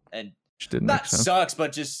 And not sucks,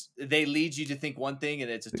 but just they lead you to think one thing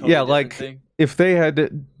and it's a totally different thing. If they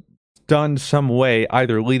had done some way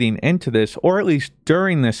either leading into this or at least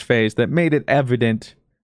during this phase that made it evident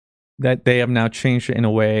that they have now changed it in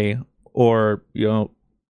a way, or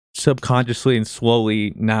subconsciously and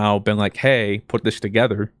slowly now been like, hey, put this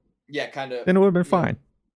together, kind of, then it would have been fine.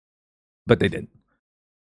 But they didn't.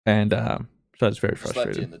 And so that's very frustrating.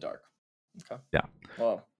 Left you in the dark. Okay. Yeah.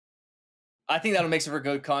 Well, I think that'll make for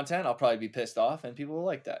good content. I'll probably be pissed off, and people will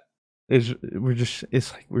like that.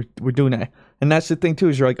 It's like we're doing that, and that's the thing too.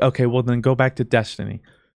 Is you're like, okay, well then go back to Destiny.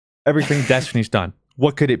 Everything Destiny's done.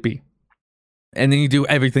 What could it be? And then you do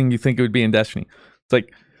everything you think it would be in Destiny. It's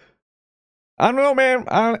like, I don't know, man.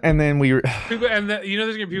 And then we were there's gonna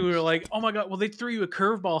be people who are like, oh my god, well they threw you a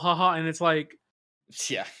curveball, haha, and it's like,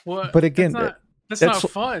 yeah. What? But again, that's not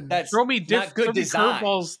fun. Throw me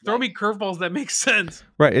curveballs. Throw me curveballs that make sense.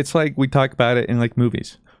 Right. It's like we talk about it in like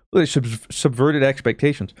movies. Well, there's subverted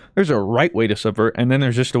expectations. There's a right way to subvert, and then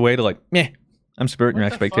there's just a way to like, I'm subverting your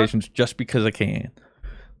expectations just because I can.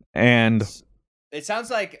 And it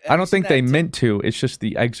sounds like I don't think they meant to. It's just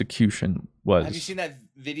the execution was. Have you seen that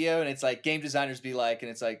video? And it's like game designers be like,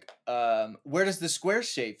 and it's like, where does the square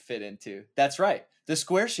shape fit into? That's right, the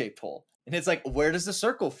square shaped hole. And it's like, where does the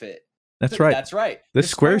circle fit? That's right. That's right. The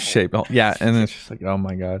square shape. Oh, yeah, and it's just like, oh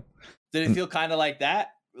my god. Did it feel kind of like that?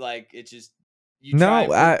 Like it just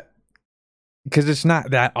because it's not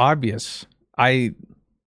that obvious. I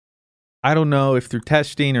don't know if through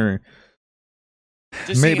testing or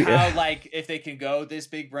just maybe seeing how like if they can go this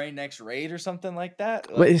big brain next raid or something like that.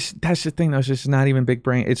 But that's the thing though. It's just not even big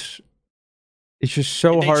brain. It's just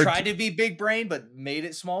so hard. They tried to be big brain, but made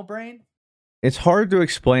it small brain. It's hard to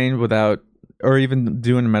explain without, or even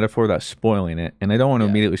doing a metaphor without spoiling it. And I don't want to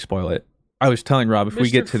immediately spoil it. I was telling Rob, if we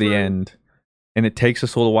get to the end and it takes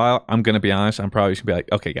us a little while, I'm going to be honest. I'm probably just going to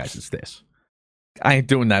be like, okay, guys, it's this. I ain't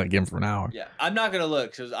doing that again for an hour. Yeah, I'm not going to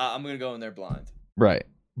look because I'm going to go in there blind. Right.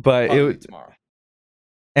 But tomorrow.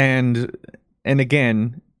 And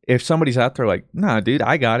again, if somebody's out there like, nah, dude,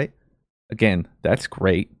 I got it. Again, that's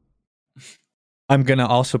great. I'm going to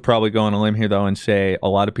also probably go on a limb here, though, and say a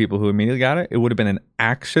lot of people who immediately got it, it would have been an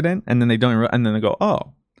accident, and then they don't, and then they go,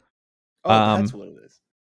 oh. That's what it is.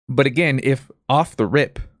 But again, if off the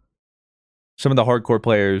rip, some of the hardcore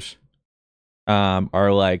players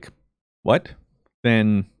are like, what?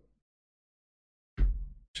 Then,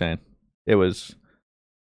 saying, it would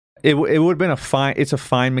have been it's a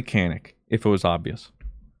fine mechanic if it was obvious.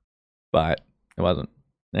 But it wasn't.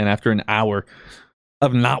 And after an hour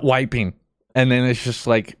of not wiping, and then it's just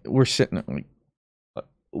like we're sitting like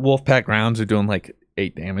Wolfpack rounds are doing like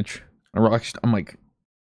 8 damage. I'm like,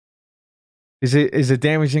 is it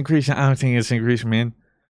damage increasing? I don't think it's increasing, man.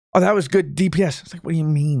 Oh, that was good DPS. It's like, what do you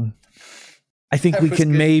mean? I think we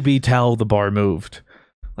can maybe tell the bar moved.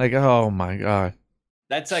 Like, oh my god.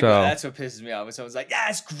 That's like that's what pisses me off when someone's like, yeah,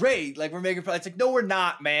 it's great. Like we're making it's like, no, we're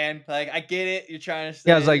not, man. Like I get it. You're trying to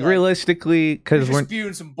say, yeah, it's like realistically, because we're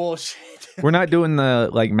spewing some bullshit. We're not doing the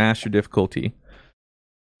like master difficulty.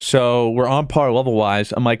 So we're on par level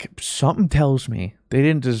wise. I'm like, something tells me they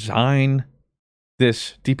didn't design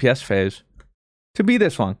this DPS phase to be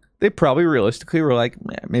this long. They probably realistically were like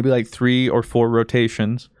maybe like 3 or 4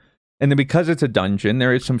 rotations. And then because it's a dungeon,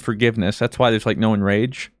 there is some forgiveness. That's why there's like no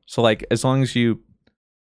enrage. So like as long as you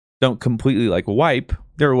don't completely like wipe,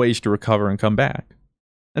 there are ways to recover and come back.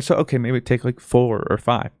 And so, okay, maybe take like 4 or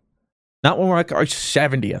 5. Not when we're like our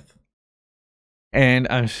 70th. And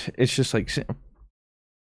it's just like,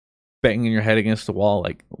 banging your head against the wall,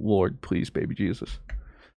 like, Lord, please, baby Jesus.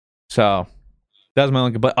 So that was my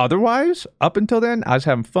only. But otherwise, up until then, I was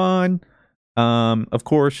having fun. Of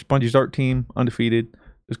course, Bungie's art team undefeated. It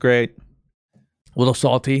was great. A little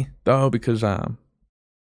salty though because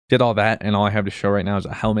did all that, and all I have to show right now is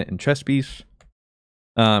a helmet and chest piece.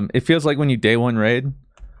 It feels like when you day one raid,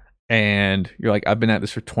 and you're like, I've been at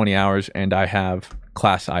this for 20 hours, and I have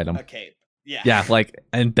class item. Okay. Yeah. Yeah, like,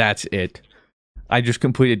 and that's it. I just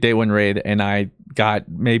completed day one raid, and I got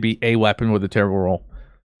maybe a weapon with a terrible roll.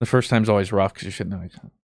 The first time's always rough because you're sitting there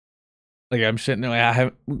like I'm sitting there. Like, I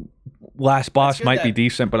have last boss might be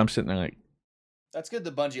decent, but I'm sitting there like. That's good.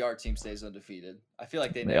 The Bungie art team stays undefeated. I feel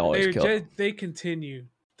like they always kill. They continue.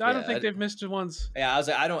 I don't think they've missed it once. Yeah, I was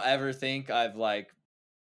like, I don't ever think I've like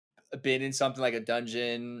been in something like a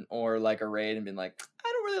dungeon or like a raid and been like,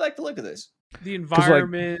 I don't really like the look of this. The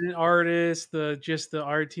environment, artists, the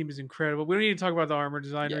art team is incredible. We don't need to talk about the armor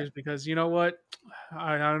designers because you know what?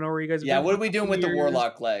 I don't know where you guys. Yeah, what are we doing with the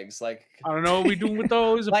warlock legs? Like, I don't know what we're doing with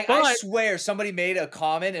those. Like, I swear somebody made a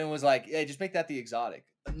comment and was like, "Hey, just make that the exotic."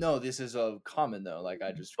 No, this is a common though. Like,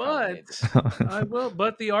 I just. But I will.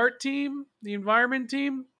 But the art team, the environment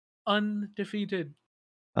team, undefeated.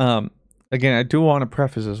 Again, I do want to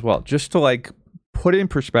preface as well, just to like put it in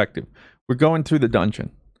perspective. We're going through the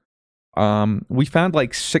dungeon. We found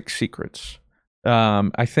like 6 secrets.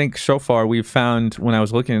 I think so far we've found, when I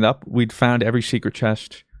was looking it up, we'd found every secret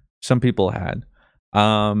chest some people had.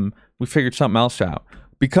 We figured something else out.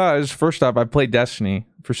 Because, first off, I played Destiny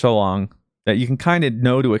for so long that you can kind of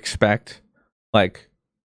know to expect, like,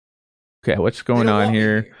 okay, what's going on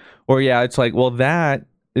here? Or, yeah, it's like, well, that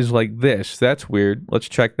is like this. That's weird. Let's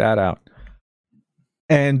check that out.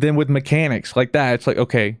 And then with mechanics like that, it's like,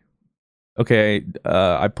 okay,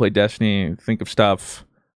 I played Destiny, think of stuff,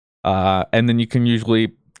 and then you can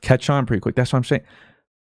usually catch on pretty quick. That's what I'm saying.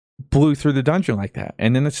 Blew through the dungeon like that.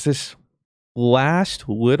 And then it's this last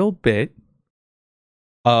little bit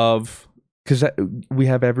of, because we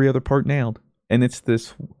have every other part nailed, and it's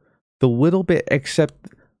the little bit, except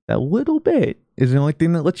that little bit is the only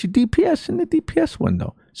thing that lets you DPS in the DPS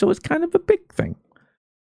window. So it's kind of a big thing.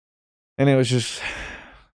 And it was just...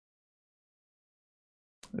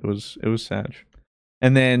 It was sad.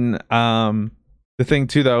 And then the thing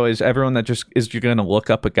too though is everyone that just is, you're gonna look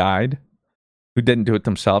up a guide who didn't do it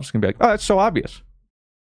themselves can be like, oh, that's so obvious.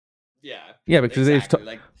 Yeah, because exactly.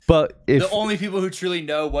 Like, but if the only people who truly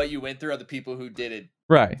know what you went through are the people who did it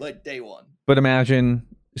right, like day one. But imagine,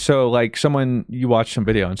 so like you watch some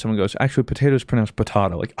video and someone goes, actually potato is pronounced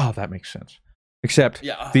potato, like, oh, that makes sense. Except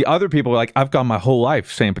the other people are like, I've gone my whole life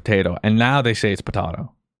saying potato, and now they say it's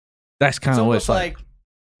potato. That's kind of what it's like.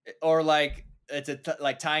 Or like it's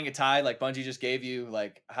like tying a tie. Like Bungie just gave you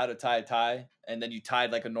like how to tie a tie, and then you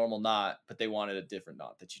tied like a normal knot, but they wanted a different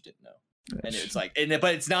knot that you didn't know. Yes. And it's like,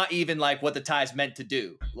 but it's not even like what the tie's meant to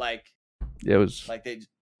do. Like it was like they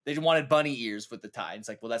wanted bunny ears with the tie. It's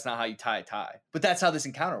like, well, that's not how you tie a tie. But that's how this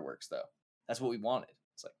encounter works, though. That's what we wanted.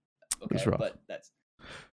 It's like, okay, but that's.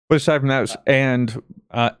 But aside from that, and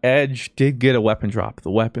Edge did get a weapon drop.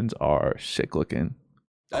 The weapons are sick looking.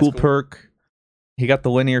 Cool perk. He got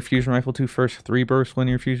the linear fusion rifle too, first 3-burst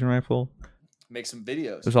linear fusion rifle. Make some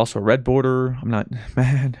videos. There's also a red border. I'm not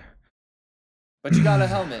mad. But you got a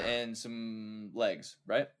helmet and some legs,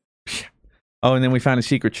 right? Oh, and then we found a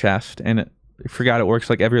secret chest, and I forgot it works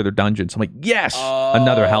like every other dungeon. So I'm like, yes,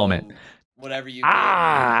 another helmet. Whatever you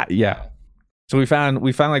get. Yeah. So we found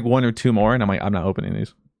like 1 or 2 more, and I'm like, I'm not opening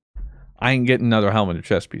these. I ain't getting another helmet or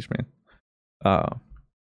chest piece, man.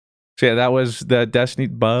 So yeah, that was the Destiny.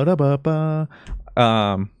 It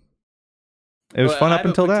was fun up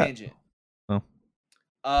until that. Tangent.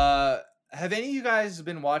 Oh. Have any of you guys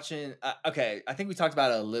been watching? Okay, I think we talked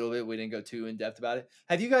about it a little bit. We didn't go too in depth about it.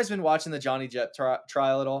 Have you guys been watching the Johnny Depp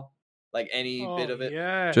trial at all? Like any bit of it?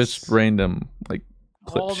 Yes. Just random like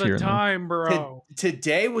clips all the here time, bro.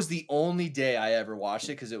 Today was the only day I ever watched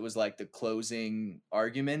it because it was like the closing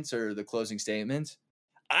arguments or the closing statements.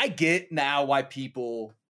 I get now why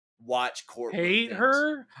people watch court hate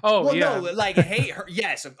her. Oh, well, yeah. No, like hate her.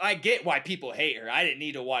 Yes, I get why people hate her. I didn't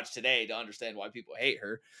need to watch today to understand why people hate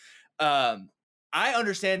her. I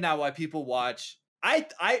understand now why people watch. I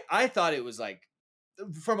thought it was like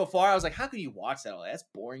from afar. I was like, how can you watch that? That's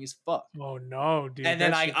boring as fuck. Oh no, dude. And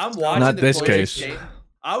then I'm watching. Not this case.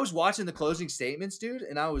 I was watching the closing statements, dude,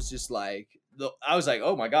 and I was just like, I was like,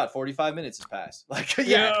 oh my god, 45 minutes has passed. Like,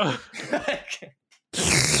 yeah.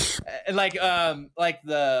 And like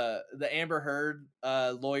the Amber Heard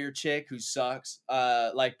lawyer chick who sucks.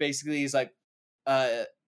 Like basically he's like,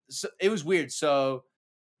 so it was weird. So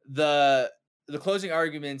the the closing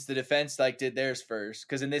arguments, the defense like did theirs first,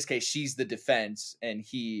 because in this case she's the defense and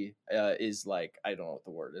he is like, I don't know what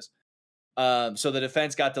the word is. So the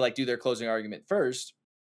defense got to like do their closing argument first,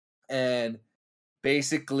 and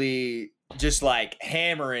basically just like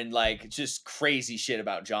hammering like just crazy shit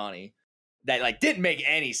about Johnny that like didn't make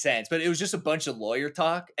any sense, but it was just a bunch of lawyer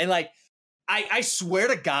talk. And like I swear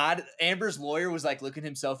to God, Amber's lawyer was like looking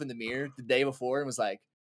himself in the mirror the day before and was like,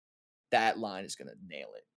 that line is gonna nail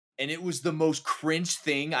it. And it was the most cringe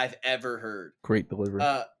thing I've ever heard. Great delivery.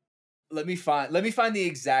 Let me find the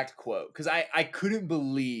exact quote, because I couldn't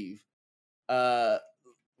believe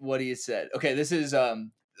what he had said. Okay, this is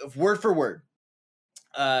word for word.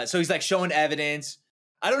 So he's like showing evidence.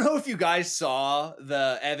 I don't know if you guys saw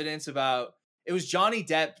the evidence about, it was Johnny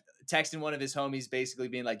Depp texting one of his homies basically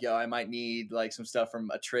being like, yo, I might need like some stuff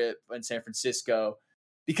from a trip in San Francisco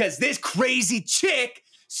because this crazy chick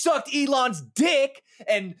sucked Elon's dick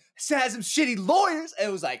and has some shitty lawyers. And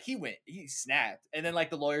it was like, he snapped. And then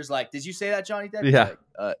like the lawyer's like, did you say that, Johnny Depp?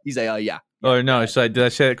 Yeah. He's like, yeah. Oh, no. So did I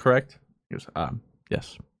say it correct? He goes,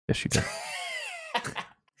 yes. Yes, you did.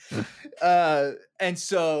 And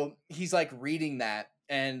so he's like reading that,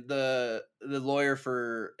 and the lawyer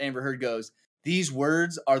for Amber Heard goes, these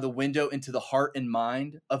words are the window into the heart and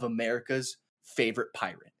mind of America's favorite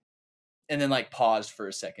pirate. And then like paused for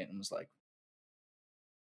a second and was like,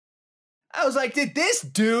 I was like, did this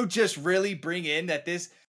dude just really bring in that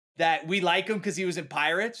we like him because he was in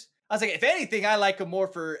Pirates? I was like, if anything, I like him more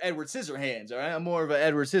for Edward Scissorhands. All right, I'm more of an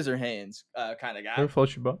Edward Scissorhands kind of guy. Never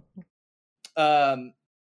floats your boat.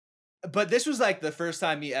 But this was like the first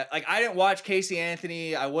time I didn't watch Casey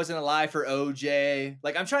Anthony. I wasn't alive for OJ.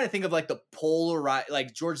 Like, I'm trying to think of like the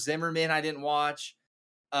like George Zimmerman. I didn't watch.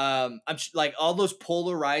 I'm like all those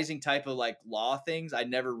polarizing type of like law things. I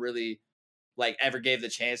never really like ever gave the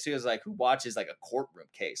chance to. It was like, who watches like a courtroom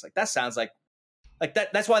case? Like that sounds like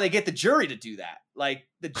that. That's why they get the jury to do that. Like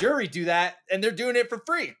the jury do that, and they're doing it for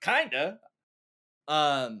free, kinda.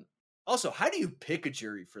 Also, how do you pick a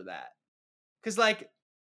jury for that? Because like.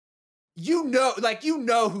 You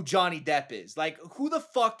know who Johnny Depp is. Like, who the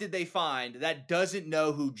fuck did they find that doesn't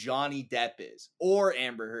know who Johnny Depp is or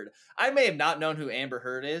Amber Heard? I may have not known who Amber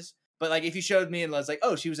Heard is, but like, if you showed me and was like,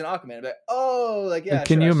 "Oh, she was an Aquaman," I'd be like, "Oh, like yeah."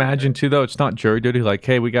 Can you imagine too? Though it's not jury duty. Like,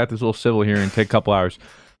 hey, we got this little civil hearing, take a couple hours.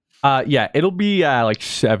 Yeah, it'll be like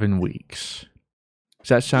 7 weeks. Does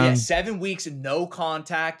that sound? Yeah, 7 weeks, no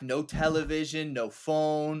contact, no television, no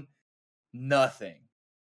phone, nothing.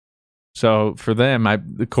 So for them,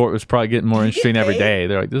 the court was probably getting more interesting every day.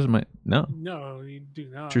 They're like, "This is my no, you do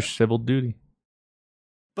not. It's your civil duty."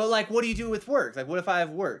 But like, what do you do with work? Like, what if I have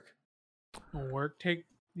work? Work take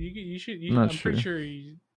you should. I'm pretty sure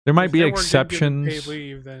there might be exceptions. Paid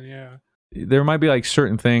leave, then yeah. There might be like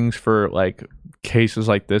certain things for like cases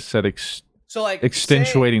like this that so like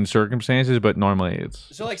extenuating circumstances, but normally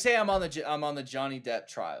it's so like say I'm on the Johnny Depp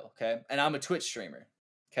trial, okay, and I'm a Twitch streamer,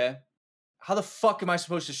 okay. How the fuck am I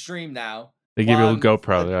supposed to stream now? They give you a little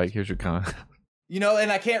GoPro. They're like, here's your con. You know,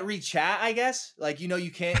 and I can't read chat, I guess. Like, you know, you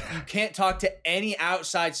can't talk to any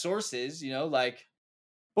outside sources, you know, like,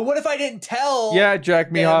 but what if I didn't tell? Yeah,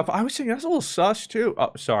 jack me off. I was thinking that's a little sus too. Oh,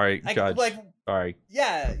 sorry, Judge. Sorry.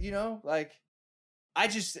 Yeah, you know, like,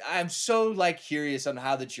 I'm so like curious on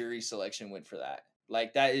how the jury selection went for that.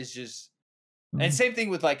 Like, that is just, and same thing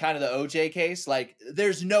with like kind of the OJ case. Like,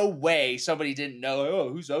 there's no way somebody didn't know. Oh,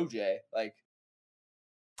 who's OJ? Like,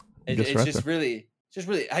 it's just really.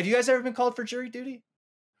 Have you guys ever been called for jury duty?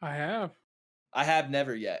 I have. I have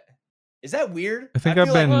never yet. Is that weird? I think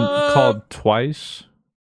I've been called twice,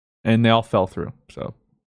 and they all fell through. So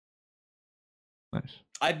nice.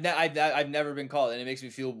 I've never been called, and it makes me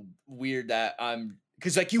feel weird that I'm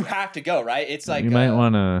because like you have to go, right? It's like you might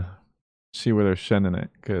want to see where they're sending it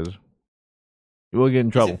because. You will get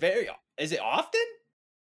in trouble. Is it often?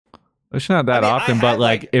 It's not that often, but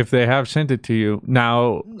like if they have sent it to you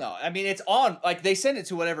now. No, I mean it's on. Like they send it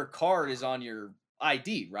to whatever card is on your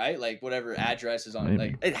ID, right? Like whatever address is on. Maybe.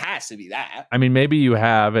 Like it has to be that. I mean, maybe you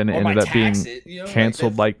have, and it ended up being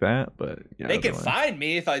canceled like that. But yeah, they can find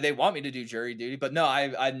me if they want me to do jury duty. But no,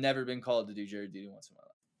 I've never been called to do jury duty once in my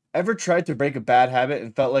life. Ever tried to break a bad habit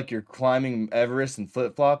and felt like you're climbing Everest in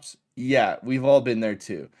flip flops? Yeah, we've all been there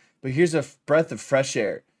too. But here's a breath of fresh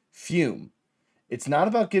air. Fume. It's not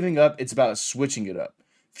about giving up, it's about switching it up.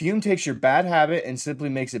 Fume takes your bad habit and simply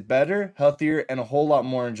makes it better, healthier, and a whole lot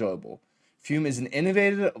more enjoyable. Fume is an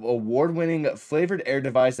innovative, award-winning flavored air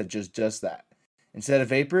device that does just that. Instead of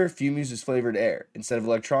vapor, Fume uses flavored air. Instead of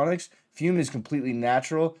electronics, Fume is completely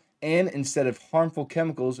natural. And instead of harmful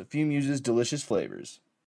chemicals, Fume uses delicious flavors.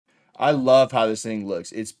 I love how this thing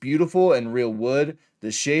looks. It's beautiful and real wood.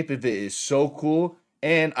 The shape of it is so cool,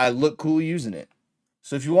 and I look cool using it.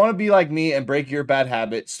 So if you want to be like me and break your bad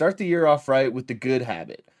habit, start the year off right with the good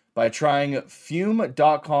habit by trying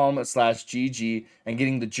Fume.com/GG and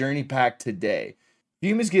getting the Journey Pack today.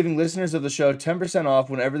 Fume is giving listeners of the show 10% off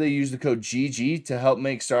whenever they use the code GG to help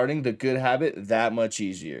make starting the good habit that much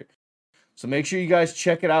easier. So make sure you guys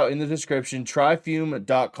check it out in the description. Try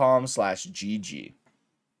Fume.com/GG.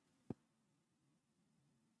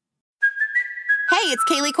 Hey, it's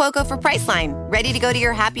Kaylee Cuoco for Priceline. Ready to go to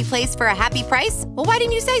your happy place for a happy price? Well, why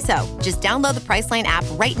didn't you say so? Just download the Priceline app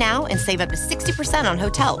right now and save up to 60% on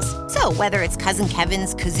hotels. So whether it's Cousin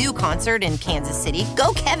Kevin's Kazoo Concert in Kansas City,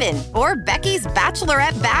 go Kevin, or Becky's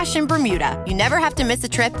Bachelorette Bash in Bermuda, you never have to miss a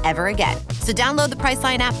trip ever again. So download the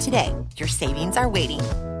Priceline app today. Your savings are waiting.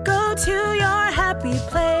 Go to your happy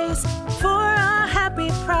place for a happy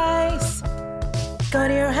price. Go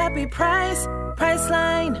to your happy price,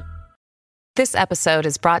 Priceline. This episode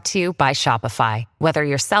is brought to you by Shopify. Whether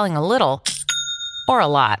you're selling a little or a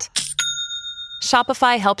lot,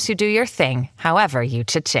 Shopify helps you do your thing, however you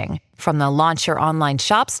cha-ching. From the launch your online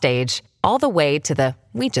shop stage, all the way to the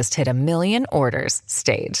we just hit 1 million orders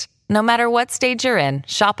stage. No matter what stage you're in,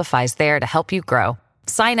 Shopify's there to help you grow.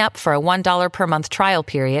 Sign up for a $1 per month trial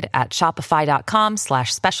period at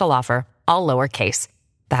shopify.com/special offer, all lowercase.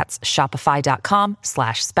 That's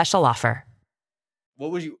shopify.com/special offer.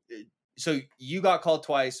 What would you... So you got called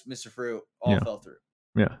twice, Mr. Fruit, all fell through.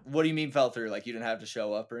 Yeah. What do you mean fell through? Like you didn't have to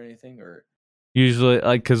show up or anything? Or Usually,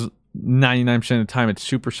 like, because 99% of the time it's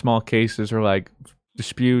super small cases or like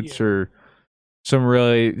disputes or some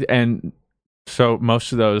really... And so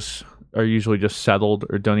most of those are usually just settled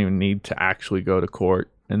or don't even need to actually go to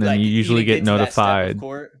court. And then like, you usually get notified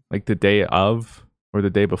like the day of or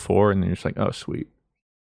the day before, and then you're just like, oh, sweet.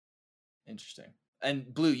 Interesting.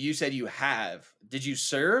 And Blue, you said you have. Did you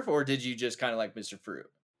serve or did you just kind of like Mr. Fruit?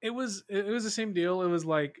 It was the same deal. It was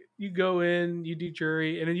like you go in, you do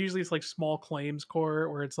jury, and then usually it's like small claims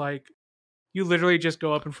court where it's like you literally just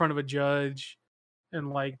go up in front of a judge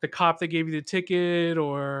and like the cop that gave you the ticket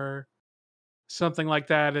or something like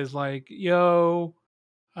that is like, yo,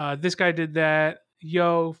 this guy did that.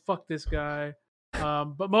 Yo, fuck this guy.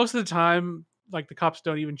 But most of the time, like the cops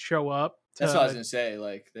don't even show up. That's what I was gonna say.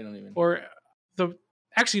 Like they don't even. Or the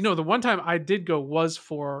one time I did go was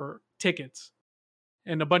for tickets,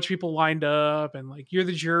 and a bunch of people lined up, and like you're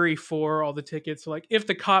the jury for all the tickets. So like if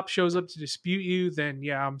the cop shows up to dispute you, then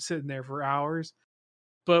yeah, I'm sitting there for hours.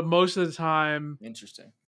 But most of the time,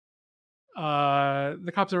 interesting.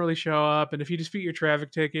 The cops don't really show up, and if you dispute your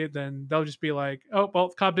traffic ticket, then they'll just be like, "Oh, well,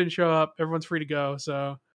 the cop didn't show up. Everyone's free to go."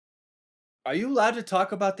 So, are you allowed to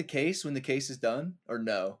talk about the case when the case is done, or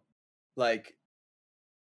no? Like,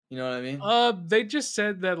 you know what I mean? They just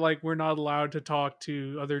said that like we're not allowed to talk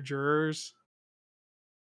to other jurors,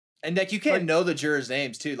 and like you can't know the jurors'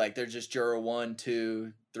 names too. Like they're just juror 1,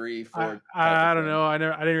 2, 3, 4. I don't know. I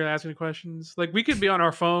didn't really ask any questions. Like we could be on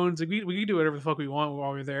our phones. Like we could do whatever the fuck we want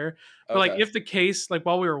while we're there. But like if the case, like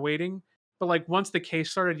while we were waiting, but like once the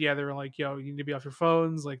case started, yeah, they were like, "Yo, you need to be off your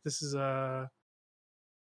phones. Like this is like."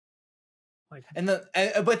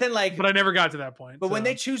 But then like, but I never got to that point. But when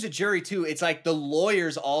they choose a jury too, it's like the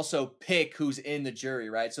lawyers also pick who's in the jury,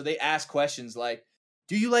 right? So they ask questions like,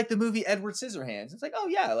 do you like the movie Edward Scissorhands? It's like, oh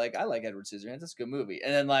yeah, like I like Edward Scissorhands. That's a good movie.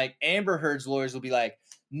 And then like Amber Heard's lawyers will be like,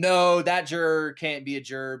 no, that juror can't be a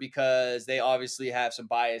juror because they obviously have some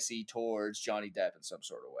biasy towards Johnny Depp in some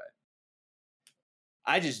sort of way.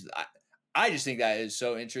 I just think that is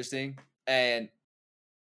so interesting. And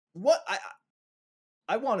what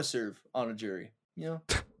I want to serve on a jury, you know,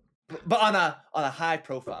 but on a high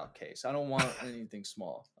profile case. I don't want anything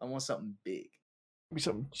small. I want something big. Give me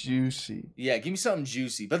something juicy. Yeah, give me something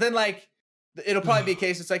juicy. But then, like, it'll probably be a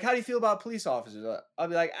case. It's like, how do you feel about police officers? I'll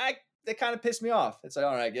be like, they kind of pissed me off. It's like,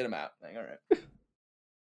 all right, get them out. Like, all right.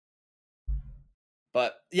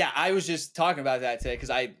 But yeah, I was just talking about that today because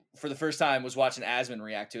I, for the first time, was watching Asman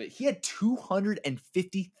react to it. He had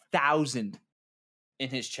 250,000 in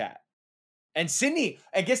his chat. And Sydney,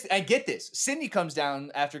 I get this. Sydney comes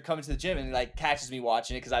down after coming to the gym and like catches me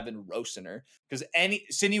watching it because I've been roasting her. Because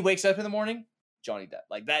Sydney wakes up in the morning, Johnny Depp.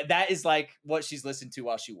 Like that is like what she's listened to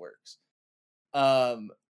while she works. And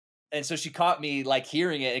so she caught me like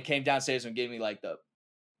hearing it and came downstairs and gave me like the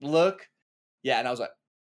look. Yeah, and I was like,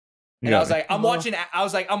 I'm watching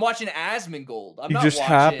Asmongold. He just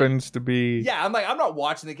happens to be. Yeah, I'm not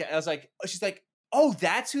watching the. I was like, she's like, oh,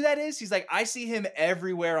 that's who that is. He's like, I see him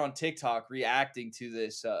everywhere on TikTok reacting to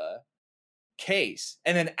this case.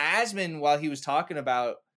 And then Asman, while he was talking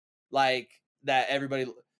about like that, everybody,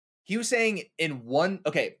 he was saying in one.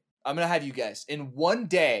 Okay, I'm going to have you guess. In one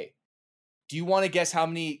day, do you want to guess how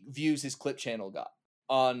many views his clip channel got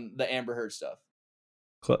on the Amber Heard stuff?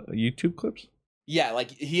 YouTube clips? Yeah,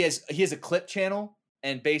 like he has a clip channel,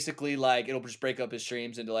 and basically like it'll just break up his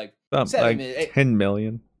streams into like 7 minutes, 10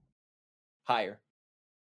 million. Higher.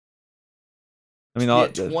 I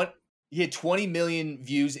mean, he had 20 million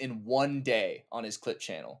views in one day on his clip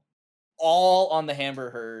channel, all on the Amber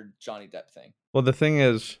Heard Johnny Depp thing. Well, the thing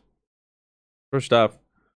is, first off,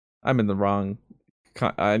 I'm in the wrong.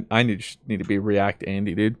 I need to be React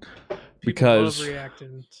Andy, dude, because love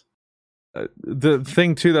reacting. The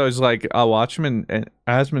thing too, though, is like I'll watch him and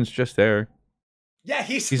Asmon's just there. Yeah,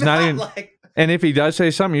 he's not even like. And if he does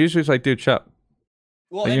say something, usually it's like, dude, shut up.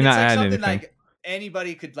 Well, like, you're not adding anything. like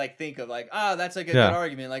anybody could like think of like, oh, that's like a good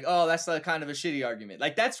argument. Like, oh, that's like kind of a shitty argument.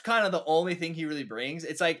 Like that's kind of the only thing he really brings.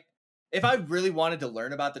 It's like if I really wanted to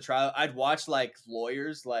learn about the trial, I'd watch like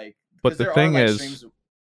lawyers like. But the thing is,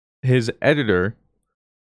 his editor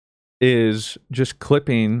is just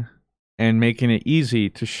clipping and making it easy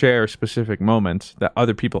to share specific moments that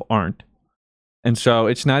other people aren't. And so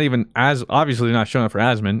it's not even as obviously not showing up for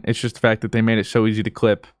Asmon. It's just the fact that they made it so easy to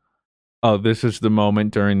clip. Oh, this is the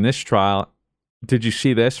moment during this trial. Did you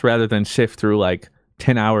see this? Rather than sift through like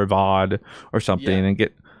 10-hour VOD or something and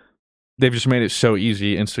get. They've just made it so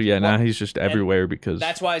easy. And so, now he's just everywhere because.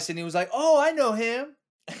 That's why Sydney was like, oh, I know him.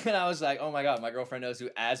 And I was like, oh my God, my girlfriend knows who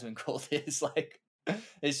Asmongold is. Like,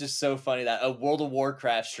 it's just so funny that a World of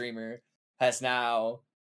Warcraft streamer has now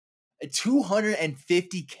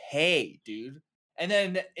 250K, dude. And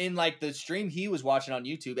then in like the stream he was watching on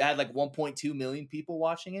YouTube, it had like 1.2 million people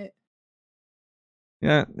watching it.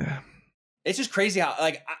 Yeah. It's just crazy how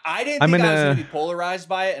like I didn't think I was going to be polarized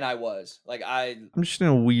by it, and I was. Like I'm just in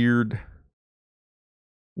a weird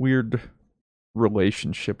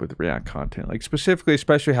relationship with React content. Like specifically,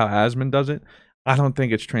 especially how Asmon does it. I don't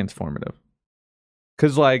think it's transformative.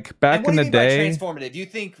 Because like back in the day, transformative. Do you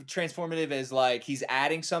think transformative is like he's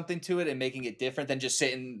adding something to it and making it different than just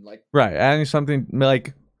sitting like adding something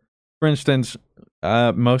like, for instance,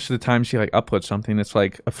 most of the times he like uploads something, it's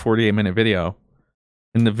like a 48-minute video,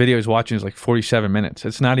 and the video he's watching is like 47 minutes.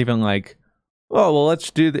 It's not even like, oh well, let's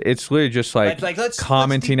do. It's literally just like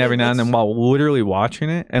commenting every now and then while literally watching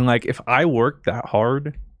it. And like if I worked that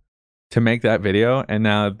hard to make that video, and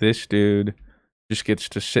now this dude just gets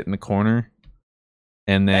to sit in the corner.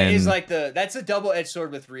 And then that is like that's a double-edged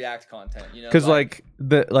sword with React content, you know. Because like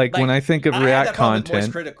when I think of React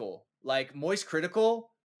content, Moist Critical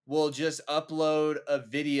will just upload a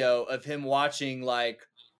video of him watching like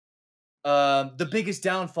the biggest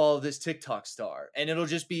downfall of this TikTok star, and it'll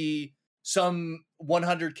just be some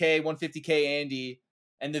 100K, 150K Andy,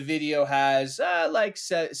 and the video has like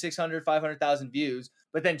 600, 500,000 views.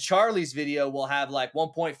 But then Charlie's video will have like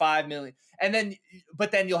 1.5 million. And then,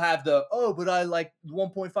 but then you'll have but I like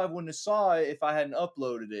 1.5 wouldn't have saw it if I hadn't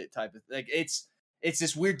uploaded it type of like it's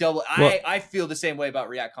this weird double. I feel the same way about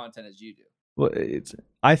React content as you do. Well,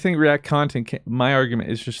 I think React content. My argument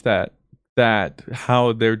is just that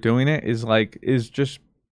how they're doing it is just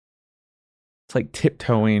it's like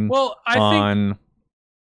tiptoeing. Well, I think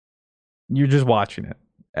you're just watching it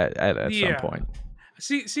at some point.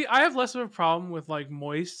 See, I have less of a problem with like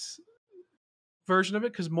Moist's version of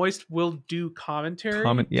it because Moist will do commentary.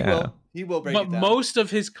 He will break it down. most of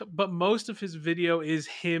his video is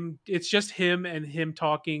him. It's just him and him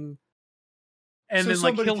talking, and then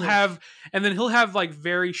like he'll have like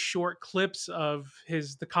very short clips of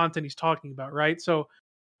the content he's talking about, right? So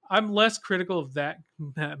I'm less critical of that.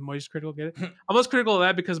 Moist critical, get it? I'm less critical of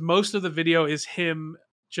that because most of the video is him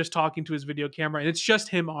just talking to his video camera, and it's just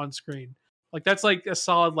him on screen. Like that's like a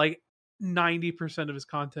solid like 90% of his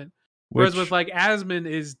content. Whereas with like Asmon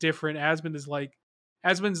is different. Asmon's like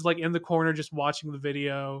in the corner just watching the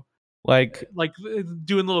video, like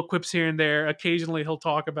doing little quips here and there. Occasionally he'll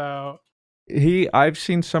talk about. I've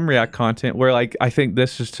seen some React content where like I think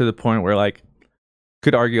this is to the point where like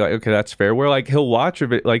could argue like okay that's fair. Where like he'll watch a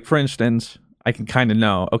bit like for instance I can kind of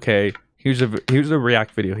know okay here's a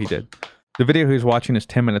React video he did. The video he was watching is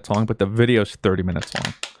 10 minutes long, but the video is 30 minutes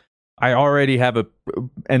long. I already have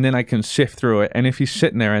and then I can sift through it. And if he's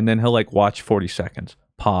sitting there and then he'll like watch 40 seconds,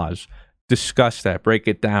 pause, discuss that, break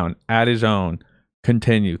it down, add his own,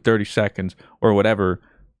 continue 30 seconds or whatever.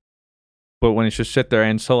 But when it's just sit there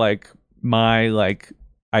and so like my like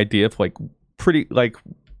idea of like pretty like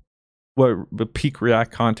what the peak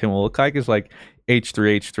React content will look like is like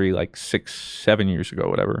H3 like 6-7 years ago,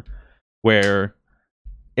 whatever, where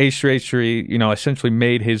H3 essentially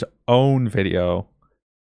made his own video.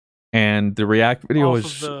 And the React video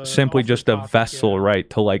is simply just a vessel, right,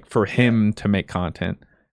 to like for him to make content.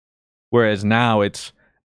 Whereas now it's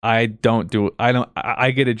I don't do.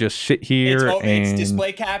 I get to just sit here it's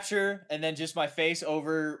display capture, and then just my face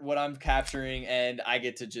over what I'm capturing, and I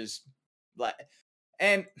get to just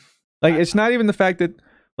it's not even the fact that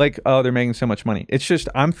like, oh, they're making so much money. It's just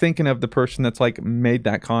I'm thinking of the person that's like made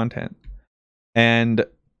that content, and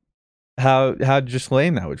how just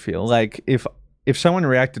lame that would feel. Like if someone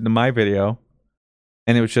reacted to my video,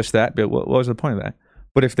 and it was just that bit, what was the point of that?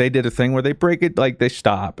 But if they did a thing where they break it, like they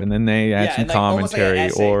stop and then they add some commentary,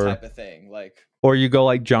 like or type of thing, or you go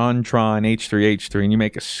like JonTron H3H3 and you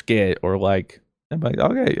make a skit, or like, I'm like,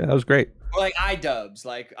 okay, yeah, that was great. Or like iDubbbz.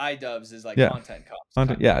 Like iDubbbz is like content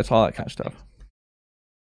cops. Yeah, it's all that kind of stuff.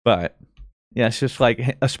 But yeah, it's just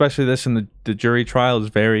like, especially this in the jury trial is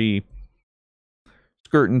very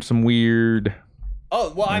skirting some weird.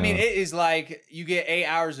 Oh well, I mean, it is like you get 8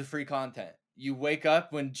 hours of free content. You wake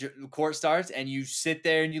up when court starts, and you sit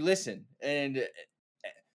there and you listen, and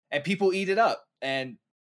people eat it up, and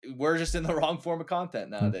we're just in the wrong form of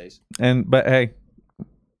content nowadays. But hey,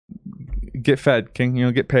 get fed, King.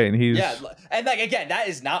 Get paid. And like again, that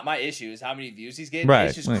is not my issue. Is how many views he's getting. Right.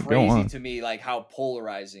 It's just crazy to me, like how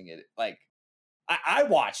polarizing it. Like I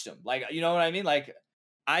watched him. Like, you know what I mean? Like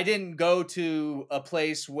I didn't go to a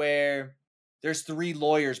place where there's 3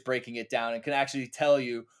 lawyers breaking it down and can actually tell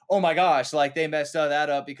you, oh my gosh, like they messed that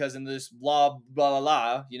up because in this blah, blah,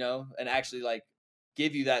 blah, blah, and actually like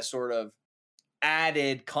give you that sort of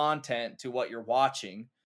added content to what you're watching.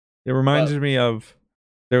 It reminds me of,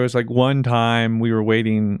 there was like one time we were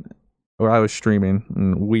waiting, or I was streaming,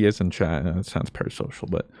 and we as in chat, it sounds parasocial,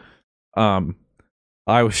 but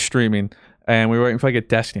I was streaming and we were waiting for like a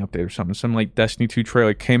Destiny update or something. Some like Destiny 2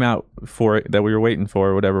 trailer came out for it that we were waiting for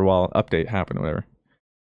or whatever while update happened or whatever.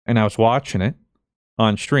 And I was watching it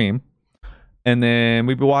on stream, and then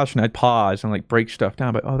we'd be watching, I'd pause and like break stuff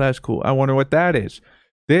down, but oh, that's cool. I wonder what that is.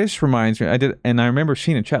 This reminds me, I remember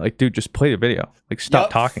seeing in chat, like, dude, just play the video. Like, stop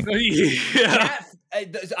talking. Yeah.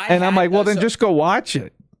 And I'm like, well, then just go watch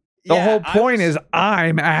it. The whole point is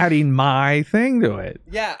I'm adding my thing to it.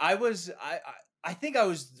 Yeah, I think I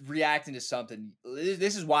was reacting to something.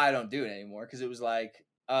 This is why I don't do it anymore, because it was like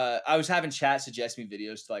I was having chat suggest me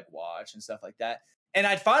videos to like watch and stuff like that, and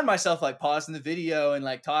I'd find myself like pausing the video and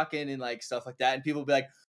like talking and like stuff like that, and people would be like,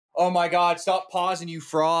 "Oh my god, stop pausing, you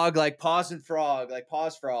frog! Like pausing frog, like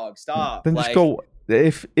pause frog, stop!" Then just go.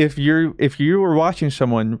 If you were watching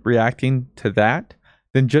someone reacting to that,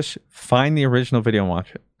 then just find the original video and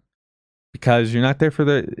watch it, because you're not there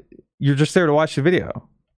you're just there to watch the video.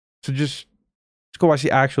 So just go watch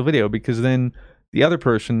the actual video, because then the other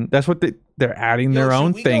person, that's what they're adding their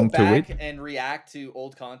own thing to it. And react to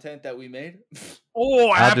old content that we made.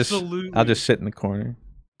 Oh, absolutely! I'll just sit in the corner.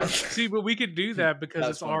 See, but we could do that because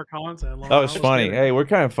it's our content. That was funny. Hey, we're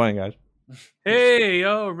kind of funny, guys. Hey,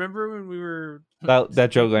 yo, remember when we were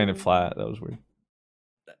that joke landed flat? That was weird.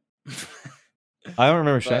 I don't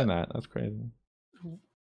remember saying that. That's crazy.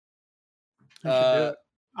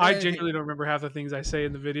 I genuinely don't remember half the things I say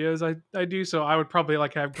in the videos I do, so I would probably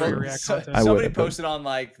like have great react content. Somebody posted on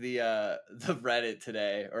like the Reddit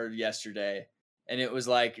today or yesterday, and it was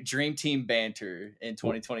like Dream Team banter in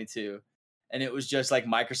 2022. And it was just like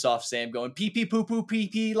Microsoft Sam going pee pee poo poo pee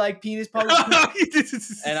pee, like penis probably.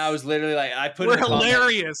 And I was literally like, we're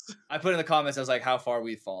hilarious. I put in the comments, I was like, how far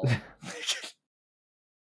we've fallen.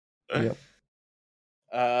 Yep.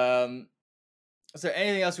 Is there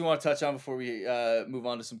anything else we want to touch on before we move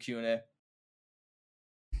on to some Q&A?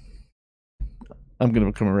 I'm gonna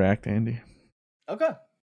become a React Andy. Okay.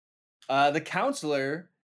 The counselor,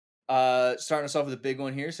 starting us off with a big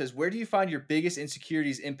one here, says, where do you find your biggest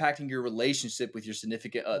insecurities impacting your relationship with your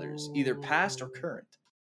significant others, either past or current?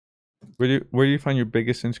 Where do you find your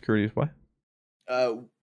biggest insecurities? What?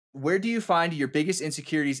 Where do you find your biggest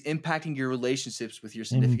insecurities impacting your relationships with your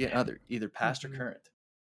significant other, either past or current?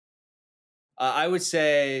 I would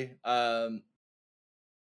say I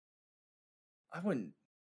wouldn't.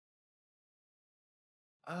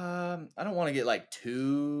 I don't want to get like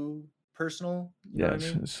too personal.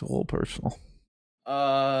 It's a little personal.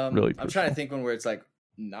 Really personal. I'm trying to think one where it's like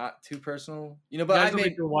not too personal. But I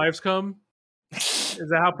made your wives come. Is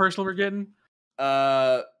that how personal we're getting?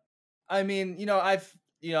 I mean,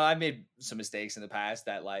 I've made some mistakes in the past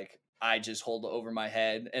that like I just hold over my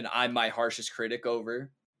head, and I'm my harshest critic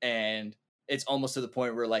over, and it's almost to the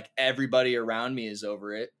point where like everybody around me is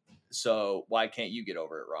over it. So why can't you get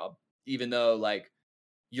over it, Rob? Even though like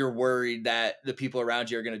you're worried that the people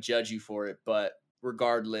around you are going to judge you for it, but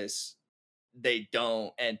regardless, they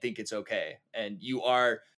don't and think it's okay. And you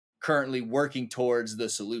are currently working towards the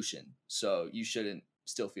solution. So you shouldn't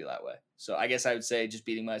still feel that way. So I guess I would say just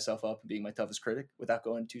beating myself up and being my toughest critic without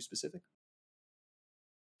going too specific.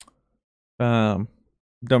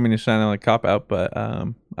 Don't mean to sound like cop out, but I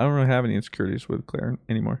don't really have any insecurities with Claire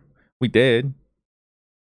anymore. We did,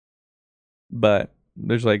 but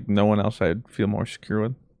there's like no one else I'd feel more secure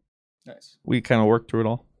with. Nice. We kind of worked through it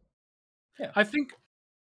all. Yeah. I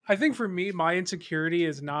think for me, my insecurity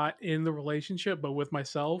is not in the relationship, but with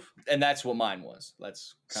myself. And that's what mine was.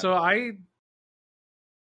 So I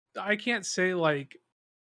can't say like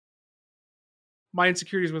my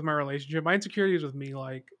insecurity is with my relationship. My insecurity is with me.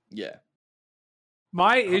 Like, yeah.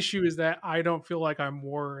 My issue is that I don't feel like I'm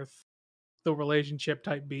worth the relationship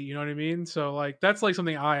type beat. You know what I mean? So like that's like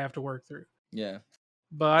something I have to work through. Yeah.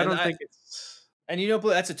 But I don't think it's. And you know,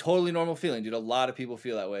 that's a totally normal feeling, dude. A lot of people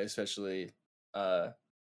feel that way, especially at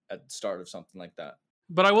the start of something like that.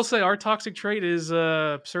 But I will say our toxic trait is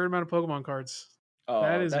a absurd amount of Pokemon cards. Oh,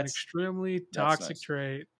 that is an extremely toxic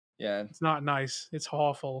trait. Yeah. It's not nice. It's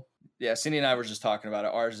awful. Yeah, Cindy and I were just talking about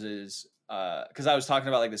it. Ours is because I was talking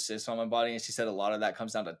about like the cysts on my body, and she said a lot of that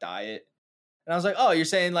comes down to diet. And I was like, "Oh, you're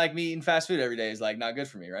saying like me eating fast food every day is like not good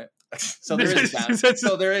for me, right?" So there is a downside.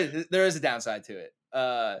 So there is a downside to it.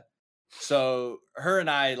 So her and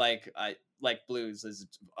I like Blues is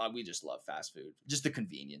we just love fast food, just the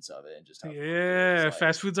convenience of it, and just how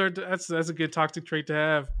fast foods are that's a good toxic trait to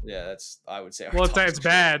have. Yeah, that's I would say. Well, it's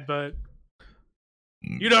bad, but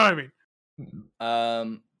you know what I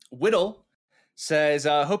mean. Whittle says,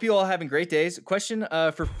 hope you all having great days. Question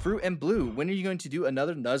for Fruit and Blue. When are you going to do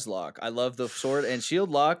another Nuzlocke? I love the Sword and Shield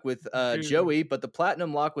lock with Joey, but the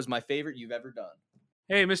Platinum lock was my favorite you've ever done.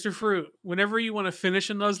 Hey, Mr. Fruit, whenever you want to finish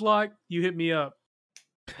a Nuzlocke, you hit me up.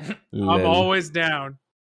 I'm always down.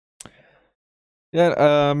 Yeah,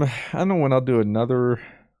 I don't know when I'll do another.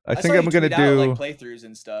 I think I'm going to do like playthroughs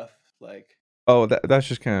and stuff. Like, oh, that's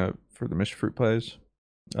just kind of for the Mr. Fruit plays.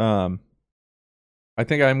 I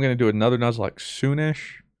think I'm going to do another Nuzlocke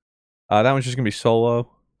soonish. That one's just going to be solo.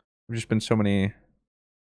 There's just been so many.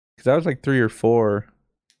 Because that was like 3 or 4.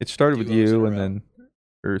 It started with you and then.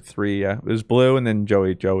 Or 3, yeah. It was Blue and then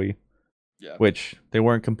Joey. Yeah. Which they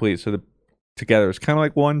weren't complete. So together it's kind of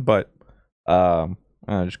like one, but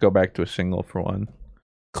just go back to a single for one.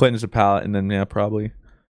 Cleanse the palette and then, probably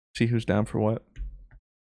see who's down for what.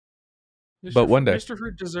 But one day. Mr.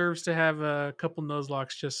 Fruit deserves to have a couple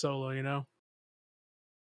Nuzlocks just solo, you know?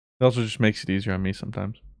 It also just makes it easier on me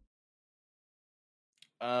sometimes.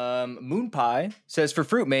 Moon Pie says for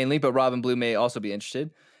Fruit mainly, but Robin Blue may also be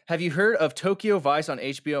interested. Have you heard of Tokyo Vice on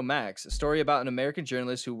HBO Max? A story about an American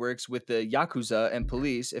journalist who works with the Yakuza and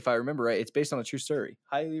police. If I remember right, it's based on a true story.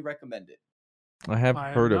 Highly recommend it. I have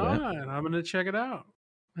heard of it. I'm going to check it out.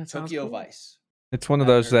 That Tokyo cool. Vice. It's one of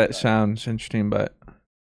those that sounds interesting, but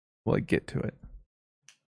we'll get to it.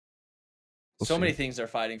 So many things are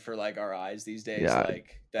fighting for like our eyes these days. Yeah,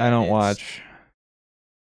 like I don't watch.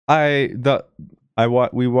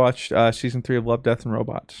 We watched season 3 of Love, Death, and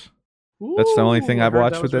Robots. Ooh, that's the only thing I've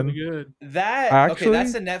watched with them. Really okay,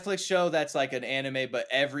 that's a Netflix show that's like an anime, but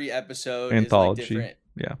every episode anthology. Is like different.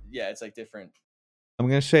 Yeah. Yeah, it's like different. I'm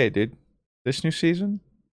gonna say it, dude. This new season,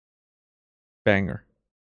 banger.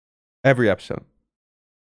 Every episode.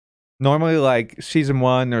 Normally, like season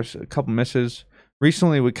 1, there's a couple misses.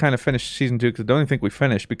 Recently, we kind of finished season 2 because I don't even think we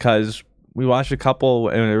finished because we watched a couple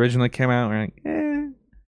when it originally came out. And we're like,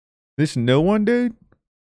 this no one, dude.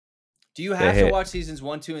 Do you have to watch seasons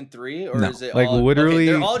 1, 2, and 3, or is it like all, literally?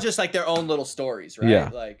 Okay, they're all just like their own little stories, right? Yeah.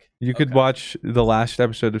 Like you could watch the last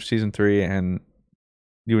episode of season 3, and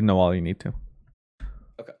you would know all you need to.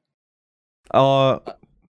 Okay.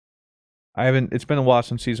 I haven't. It's been a while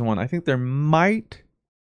since season 1. I think there might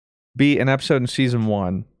be an episode in season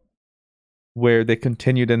 1 where they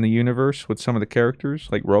continued in the universe with some of the characters,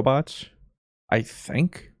 like robots. I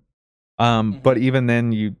think. But even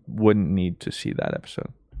then, you wouldn't need to see that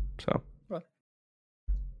episode. So,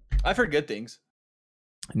 I've heard good things.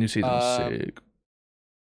 New season's sick.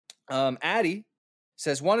 Addie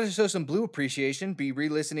says, wanted to show some Blue appreciation, be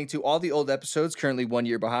re-listening to all the old episodes, currently 1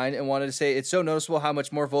 year behind, and wanted to say it's so noticeable how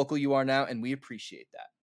much more vocal you are now, and we appreciate that.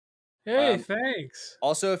 Hey, thanks.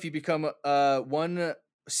 Also, if you become one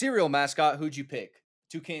cereal mascot, who'd you pick?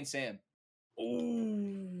 Toucan Sam.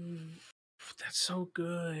 Ooh, that's so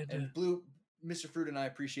good. And Blue, Mr. Fruit and I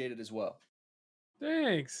appreciate it as well.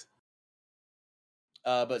 Thanks.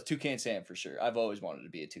 But Toucan Sam for sure. I've always wanted to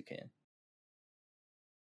be a toucan.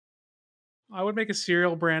 I would make a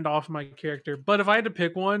cereal brand off my character, but if I had to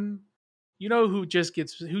pick one, you know who just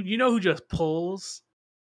pulls?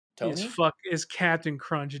 Tony? Is Captain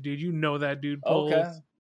Crunch, dude. You know that dude pulls. Okay.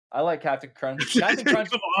 I like Captain Crunch. Captain Crunch.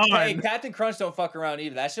 Hey, Captain Crunch don't fuck around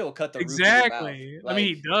either. That shit will cut the roof of your mouth. Like, I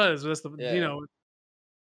mean, he does. That's the you know.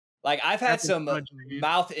 Like I've had Captain some Crunch,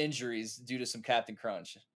 mouth injuries due to some Captain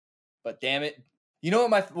Crunch. But damn it. You know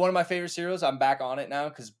what one of my favorite cereals? I'm back on it now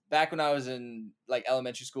because back when I was in like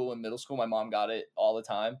elementary school and middle school, my mom got it all the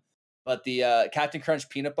time. But the Captain Crunch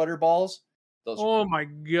peanut butter balls, oh my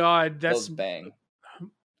god, those bang.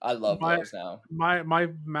 I love those now. My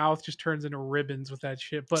mouth just turns into ribbons with that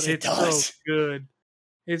shit, but it's does. so good.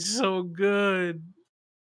 It's so good.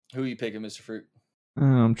 Who are you picking, Mr. Fruit?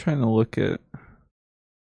 I'm trying to look at. I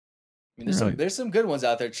mean, there's some good ones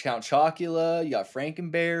out there. Count Chocula, you got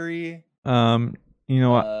Frankenberry. You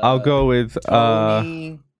know what? I'll go with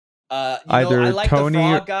Tony. either I like Tony the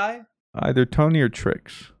frog guy. Either Tony or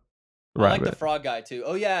Trix. I like the frog guy too.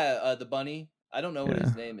 Oh yeah, the bunny. I don't know what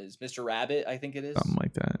his name is. Mr. Rabbit, I think it is. Something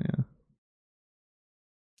like that, yeah.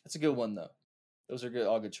 That's a good one though. Those are good,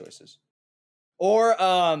 all good choices. Or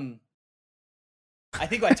I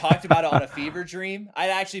think I talked about it on a fever dream.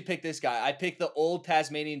 I'd actually pick this guy. I picked the old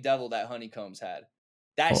Tasmanian devil that Honeycombs had.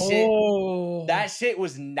 That shit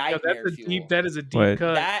was nightmare fuel. That is a deep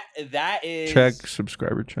cut. That is check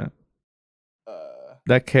subscriber chat.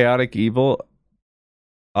 That chaotic evil,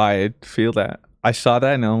 I feel that. I saw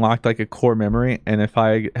that and unlocked like a core memory, and if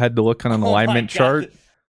I had to look on an alignment chart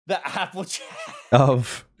the apple chat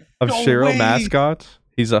of Cheryl mascots,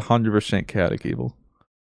 he's 100% chaotic evil.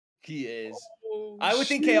 He is. I would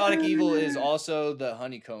think chaotic evil is also the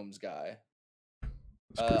Honeycombs guy.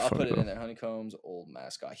 I'll put it in there. Honeycombs, old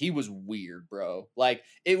mascot. He was weird, bro. Like,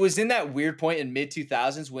 it was in that weird point in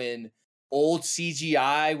mid-2000s when old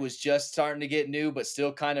CGI was just starting to get new, but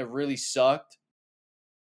still kind of really sucked.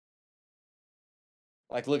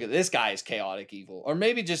 Like, look at this guy is chaotic evil. Or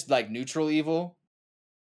maybe just, like, neutral evil.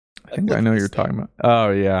 Like, I think I know you're talking about.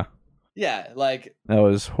 Oh, yeah. Yeah, like... That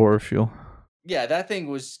was horror fuel. Yeah, that thing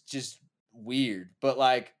was just weird. But,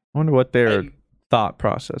 like... I wonder what their thought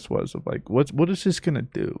process was of like, what is this gonna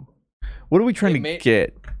do? What are we trying to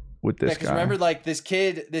get with this guy? Remember, like this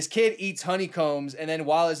kid eats honeycombs, and then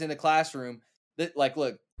while he's in the classroom, look,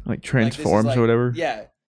 like transforms or whatever. Yeah,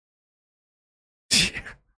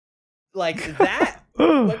 like that.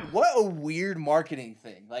 Like, what a weird marketing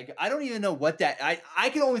thing. Like, I don't even know what that. I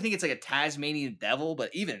can only think it's like a Tasmanian devil,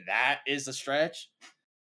 but even that is a stretch.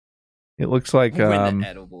 It looks like when the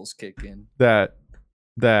edibles kick in. That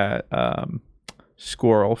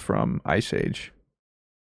squirrel from Ice Age,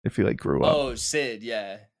 if he like grew up. Oh, Sid,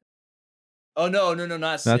 yeah. Oh no,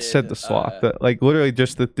 not Sid. That's Sid the Sloth. Like literally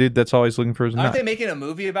just the dude that's always looking for his nut. Aren't they making a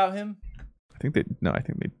movie about him? I think they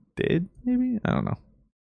did. Maybe, I don't know.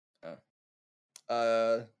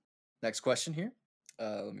 Next question here.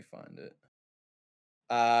 Let me find it.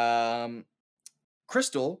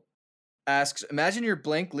 Crystal asks, imagine your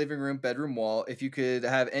blank living room bedroom wall. If you could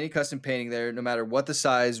have any custom painting there, no matter what the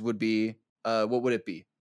size would be, what would it be?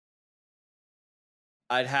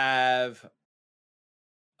 I'd have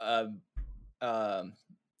a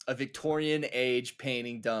Victorian age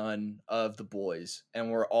painting done of the boys, and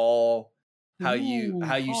we're all how you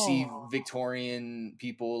see Victorian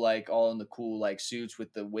people like all in the cool like suits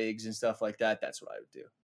with the wigs and stuff like that. That's what I would do.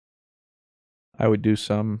 I would do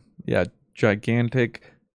some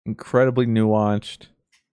gigantic, incredibly nuanced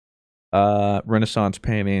Renaissance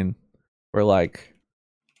painting where like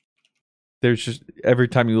there's just every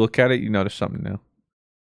time you look at it you notice something new.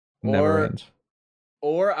 Never ends.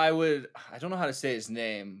 Or I don't know how to say his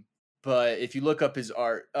name, but if you look up his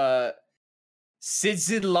art,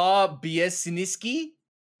 Sidzidlaw Biesiniski,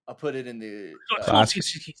 I'll put it in the classic.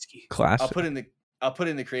 I'll put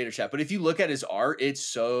it in the creator chat. But if you look at his art, it's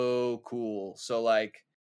so cool. So like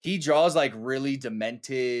he draws like really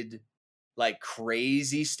demented, like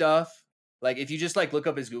crazy stuff. Like if you just like look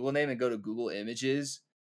up his Google name and go to Google Images,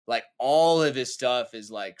 like all of his stuff is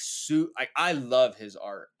like I love his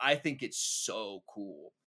art. I think it's so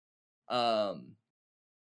cool. I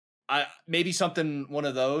maybe one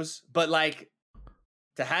of those, but like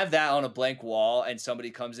to have that on a blank wall and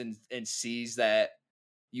somebody comes in and sees that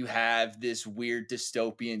you have this weird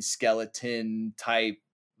dystopian skeleton type.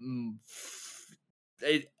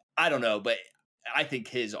 I don't know, but I think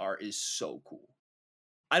his art is so cool.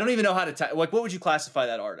 I don't even know how to like. What would you classify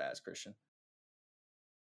that art as, Christian?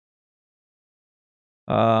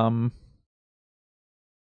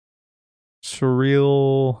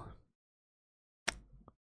 Surreal.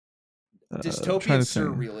 Dystopian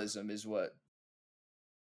surrealism is what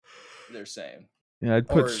they're saying. Yeah, I'd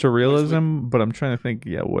put surrealism, but I'm trying to think.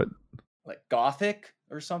 Yeah, what? Like gothic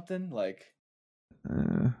or something? Like.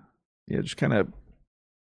 Yeah, just kind of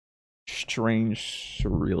strange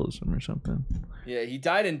surrealism or something. Yeah, he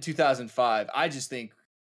died in 2005. I just think,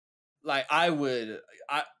 like, I would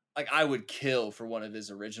kill for one of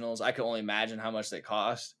his originals. I can only imagine how much they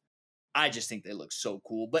cost. I just think they look so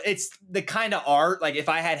cool. But it's the kind of art, like if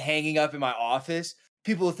I had hanging up in my office,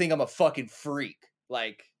 people would think I'm a fucking freak.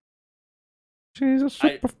 Like, she's a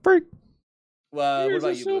super freak. Well, what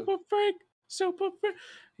about you, Blue? Super freak.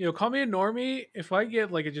 You know, call me a normie. If I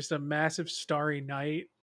get like just a massive starry night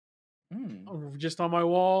just on my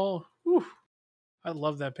wall, whew, I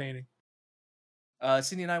love that painting.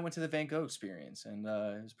 Sydney and I went to the Van Gogh experience, and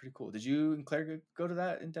it was pretty cool. Did you and Claire go to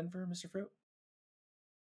that in Denver, Mr. Fruit?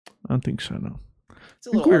 I don't think so, no. It's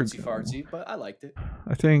a little artsy-fartsy, but I liked it.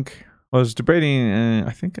 I think I was debating,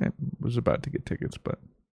 I think I was about to get tickets, but...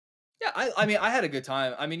 Yeah, I mean, I had a good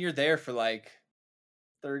time. I mean, you're there for like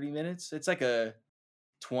 30 minutes. It's like a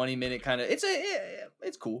 20-minute kind of...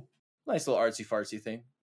 It's cool. Nice little artsy-fartsy thing.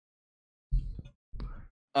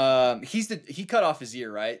 He cut off his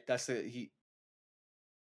ear, right? That's the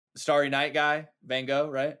Starry Night guy, Van Gogh,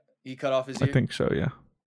 right? He cut off his ear. I think so, yeah.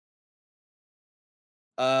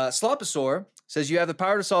 Sloposaur says you have the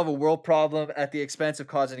power to solve a world problem at the expense of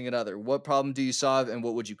causing another. What problem do you solve, and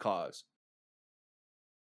what would you cause?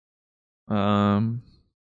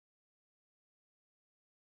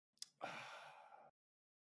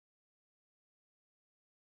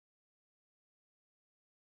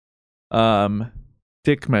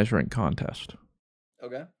 Dick measuring contest.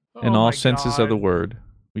 Okay. In all senses of the word,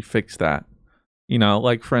 we fix that. You know,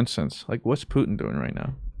 like for instance, like what's Putin doing right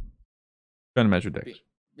now? Trying to measure dicks.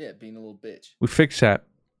 Being a little bitch. We fix that.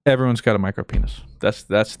 Everyone's got a micro penis. That's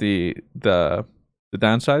the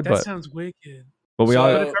downside. That but sounds wicked. But we so all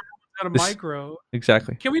everyone's got a micro.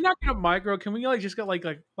 Exactly. Can we not get a micro? Can we just get like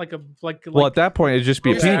well, at that point, it'd just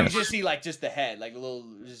be a penis. You just see like just the head, like a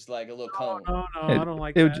little cone. No, I don't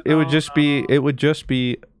like that. It would just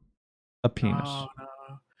be a penis.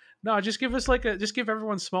 No, just give us just give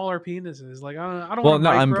everyone smaller penises. Like I don't well, want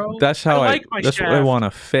a micro. That's how that's shaft. what I want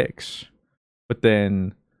to fix. But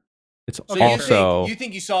then it's so also you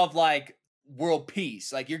think you solve like world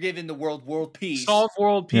peace, like you're giving the world peace. Solve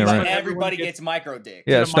world peace. Yeah, right. But everybody gets micro dick.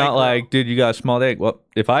 Yeah, it's not like, dude, you got a small dick. Well,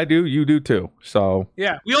 if I do, you do too. So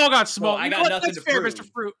yeah, we all got small. Well, I got nothing to prove. Mr.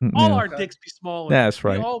 Fruit. All our dicks be smaller. That's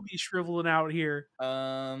right. We all be shriveling out here.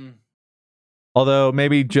 Although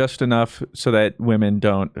maybe just enough so that women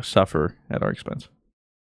don't suffer at our expense.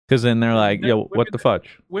 Because then they're like, yo, what the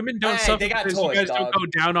fudge? Women don't suffer because you guys don't go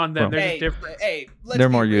down on them. They're different. They're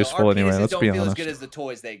more useful our anyway. Let's be honest. Don't feel as good as the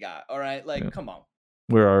toys they got. All right, like come on.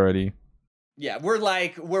 We're already. Yeah, we're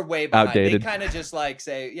way behind. Outdated. They kind of just like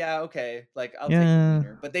say, yeah, okay, like I'll take a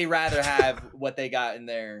wiener, but they rather have what they got in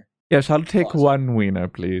there. Yes, I'll take one wiener,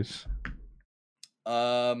 please.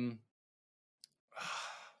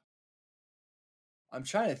 I'm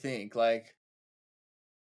trying to think. Like,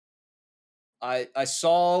 I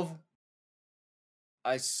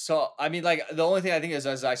mean, like the only thing I think is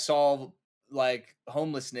I solve like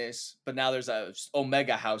homelessness, but now there's a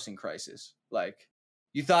omega housing crisis. Like,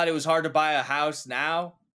 you thought it was hard to buy a house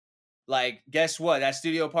now? Like, guess what? That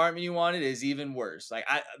studio apartment you wanted is even worse. Like,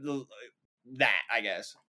 I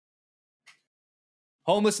guess.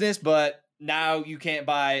 Homelessness, but now you can't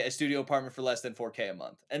buy a studio apartment for less than $4,000 a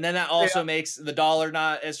month. And then that also makes the dollar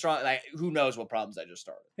not as strong. Like, who knows what problems I just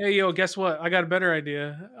started. Hey, yo, guess what? I got a better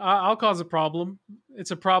idea. I'll cause a problem. It's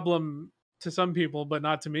a problem to some people, but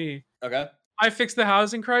not to me. Okay. I fixed the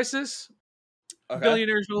housing crisis. Okay.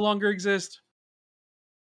 Billionaires no longer exist.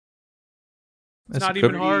 It's not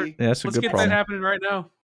even hard. Yeah, that's a Let's good get problem. that happening right now.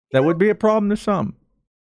 That would be a problem to some.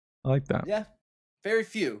 I like that. Yeah. Very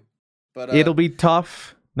few. But it'll be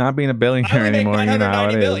tough not being a billionaire anymore. You know how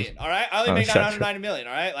it billion, is. all right? I only make 990 million,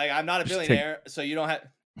 all right? Like, I'm not a billionaire, so you don't have...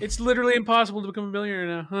 It's literally impossible to become a billionaire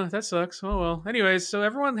now. Huh, that sucks. Oh, well. Anyways, so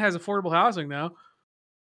everyone has affordable housing now.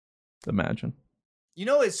 Imagine. You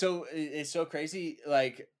know, it's so crazy.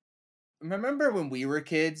 Like, remember when we were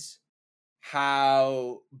kids,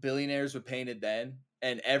 how billionaires were painted then?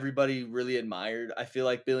 And everybody really admired, I feel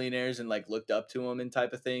like, billionaires and like looked up to them and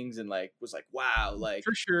type of things and like was like, wow, like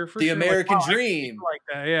for sure, the American like, wow, dream, like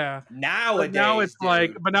that, yeah. Nowadays, now it's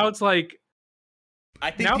like, I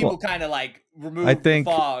think people kind of like remove the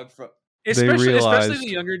fog from, especially the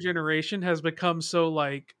younger generation has become so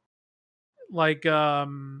like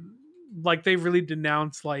they really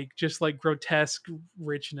denounce like just like grotesque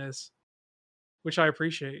richness, which I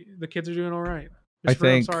appreciate. The kids are doing all right.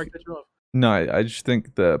 I'm sorry to cut you off. No, I just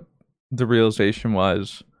think the realization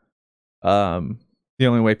was the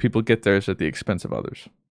only way people get there is at the expense of others.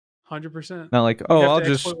 100%. Not like, I'll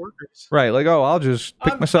just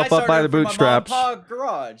pick myself up by the bootstraps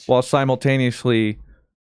while simultaneously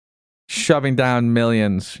shoving down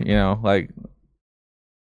millions, you know, like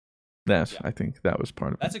I think that was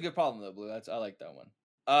part of it. That's a good problem though, Blue. I like that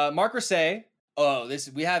one. Mark Rosay Oh,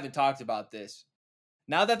 we haven't talked about this.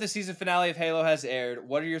 Now that the season finale of Halo has aired,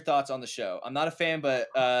 what are your thoughts on the show? I'm not a fan, but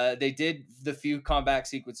they did the few combat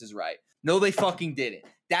sequences right. No, they fucking didn't.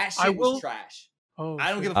 That shit was trash. Oh,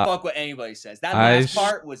 I don't give a fuck what anybody says. That last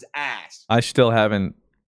part was ass. I still haven't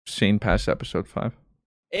seen past episode 5.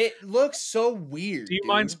 It looks so weird. Do you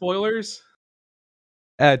mind spoilers?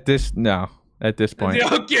 At this point.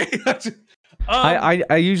 Yeah, okay.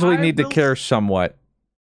 I usually need to care somewhat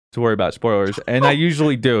to worry about spoilers, and I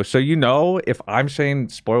usually do. So if I'm saying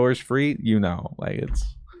spoilers free, like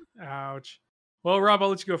it's. Ouch. Well, Rob, I'll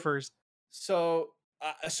let you go first. So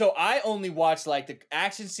I only watched like the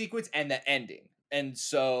action sequence and the ending, and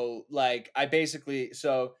so like I basically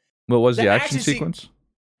What was the action sequence?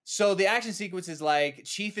 So the action sequence is like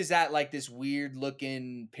Chief is at like this weird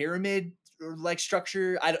looking pyramid like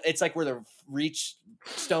structure. It's like where the Reach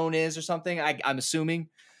Stone is or something. I'm assuming.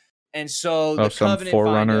 And so the Covenant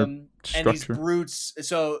find him, and these brutes.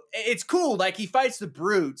 So it's cool. Like he fights the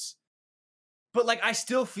brutes, but like I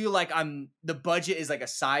still feel like the budget is like a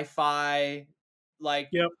sci-fi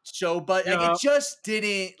show, but like, it just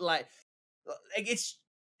didn't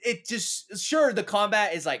it just sure the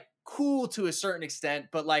combat is like cool to a certain extent,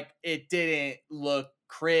 but like it didn't look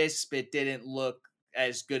crisp. It didn't look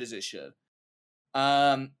as good as it should.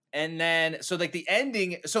 And then, so like the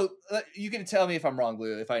ending, so you can tell me if I'm wrong,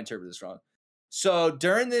 Blue, if I interpret this wrong. So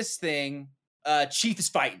during this thing, Chief is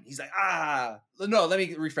fighting. He's like, no, let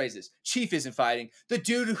me rephrase this. Chief isn't fighting. The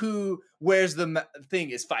dude who wears the thing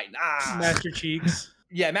is fighting. Master Cheeks.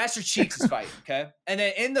 Yeah, Master Cheeks is fighting, okay? And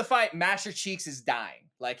then in the fight, Master Cheeks is dying.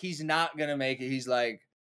 Like, he's not gonna make it. He's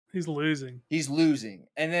losing. He's losing.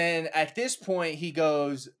 And then at this point, he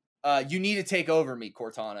goes, you need to take over me,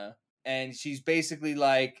 Cortana. And she's basically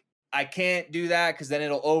like, I can't do that because then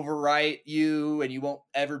it'll overwrite you and you won't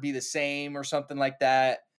ever be the same or something like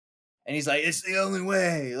that. And he's like, it's the only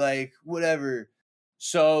way, like, whatever.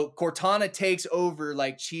 So Cortana takes over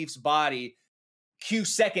like Chief's body. Cue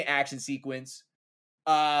second action sequence.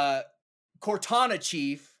 Cortana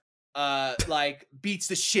Chief like beats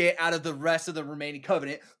the shit out of the rest of the remaining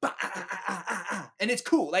Covenant. And it's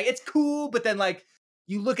cool. Like, it's cool, but then like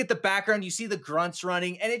you look at the background, you see the grunts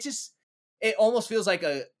running, and it almost feels like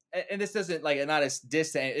and this doesn't like not as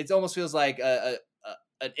distant. It almost feels like an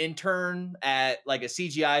intern at like a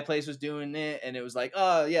CGI place was doing it, and it was like,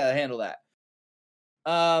 oh yeah, handle that.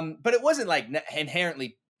 But it wasn't like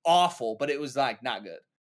inherently awful, but it was like not good.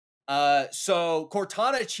 So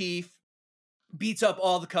Cortana Chief beats up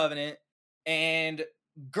all the Covenant, and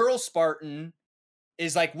Girl Spartan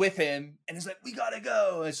is like with him, and is like, we gotta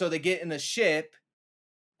go. And so they get in the ship,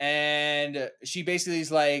 and she basically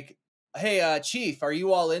is like, hey, Chief, are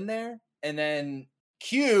you all in there? And then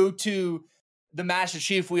cue to the Master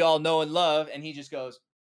Chief we all know and love, and he just goes.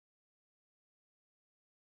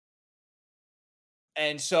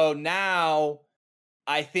 And so now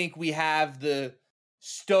I think we have the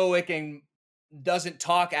stoic and doesn't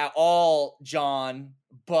talk at all John,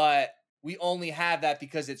 but we only have that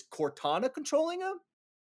because it's Cortana controlling him.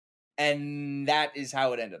 And that is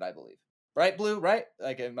how it ended, I believe. Right, Blue? Right?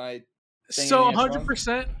 Like, am I so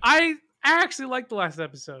 100%? I actually liked the last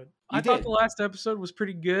episode. I thought the last episode was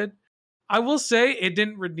pretty good. I will say it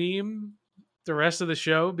didn't redeem the rest of the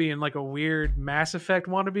show being like a weird Mass Effect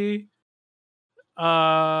wannabe.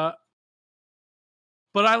 But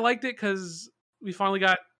I liked it because we finally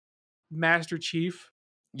got Master Chief.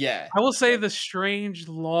 Yeah. I will say the strange,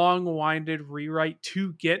 long-winded rewrite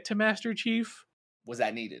to get to Master Chief was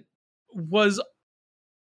that needed. Was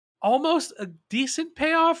almost a decent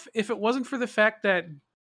payoff if it wasn't for the fact that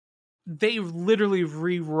they literally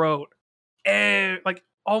rewrote like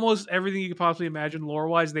almost everything you could possibly imagine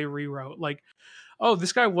lore-wise. They rewrote like, oh,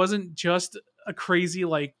 this guy wasn't just a crazy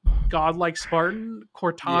like godlike Spartan.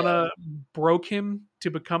 Cortana broke him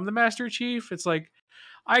to become the Master Chief. It's like,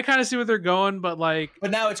 I kind of see where they're going, but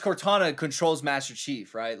now it's Cortana controls Master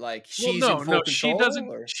Chief, right? Like she's in full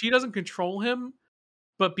control. She doesn't control him,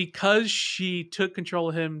 but because she took control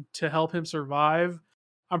of him to help him survive,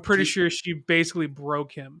 I'm pretty sure she basically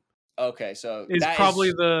broke him. Okay, so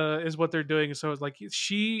is what they're doing. So it's like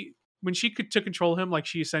when she took control of him, like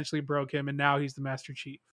she essentially broke him, and now he's the Master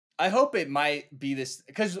Chief. I hope it might be this,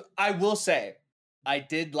 because I will say I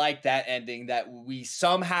did like that ending, that we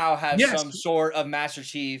somehow have some sort of Master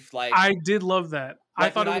Chief. Like, I did love that. Like, I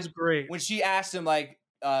thought it was great when she asked him like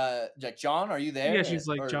John, are you there? Yeah, she's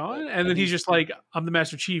like, John, and then he's just like, I'm the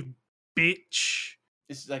Master Chief, bitch.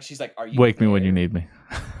 It's like, she's like, are you wake there? Me when you need me.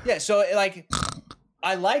 Yeah, so like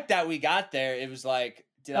I like that we got there. It was like,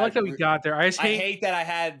 I like that we got there. I hate that I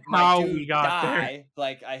had my dude die. There.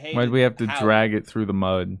 Like, I hate. Why'd we have to drag it through the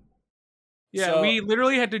mud? Yeah, So- we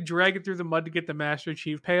literally had to drag it through the mud to get the Master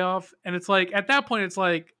Chief payoff, and it's like at that point, it's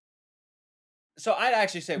like So I'd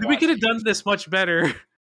actually say we watch could have it. done this much better.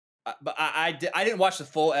 But I didn't watch the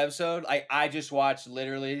full episode. I just watched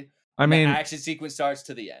literally. I when mean, the action sequence starts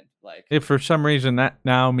to the end. Like, if for some reason that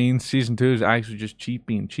now means season 2 is actually just Chief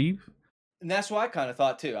being Chief, and that's what I kind of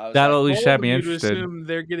thought too. I was that'll like, at least have me Bold of you to interested. assume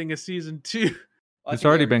they're getting a season 2. I It's think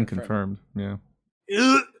already they been confirmed. Yeah.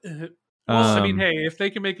 Well, I mean, Um, hey, if they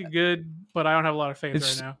can make it good, but I don't have a lot of faith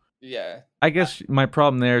It's- right now. Yeah. I guess my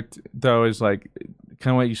problem there though is like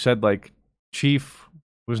kind of what you said. Like Chief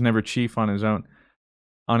was never Chief on his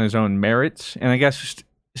own merits, and I guess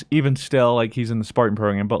even still, like he's in the Spartan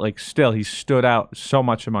program, but like still, he stood out so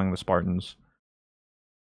much among the Spartans,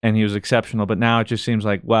 and he was exceptional. But now it just seems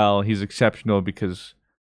like, well, he's exceptional because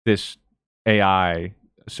this AI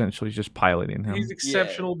essentially is just piloting him. He's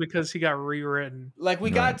exceptional because he got rewritten. Like we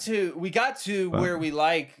Right. got to But- where we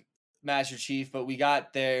like Master Chief, but we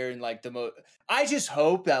got there in like the most. I just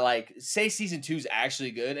hope that like say season 2 is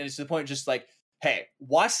actually good, and it's to the point just like, hey,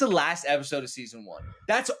 watch the last episode of season 1.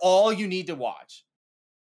 That's all you need to watch.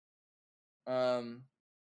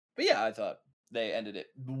 But yeah, I thought they ended it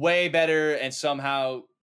way better, and somehow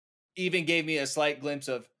even gave me a slight glimpse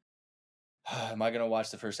of, am I gonna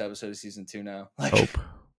watch the first episode of season 2 now? Like, Hope.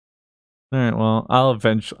 All right. Well, I'll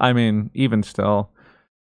eventually. I mean, even still,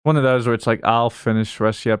 one of those where it's like I'll finish the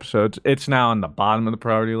rest of the episodes. It's now on the bottom of the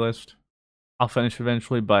priority list. I'll finish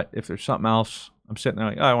eventually, but if there's something else, I'm sitting there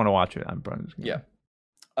like, oh, I want to watch it. I'm probably just gonna... Yeah.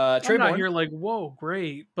 I'm Trayvon. not here like, whoa,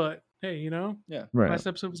 great, but hey, you know, Yeah. Right. last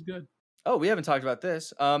episode was good. Oh, we haven't talked about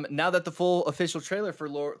this. Now that the full official trailer for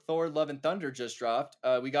Thor: Love and Thunder just dropped,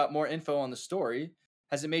 we got more info on the story.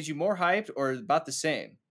 Has it made you more hyped or about the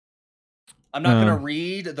same? I'm not gonna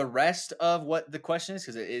read the rest of what the question is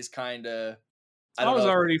because it is kind of. I was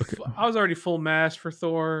already full mass for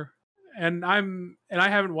Thor, and I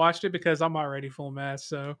haven't watched it because I'm already full mass.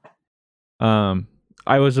 So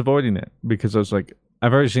I was avoiding it because I was like,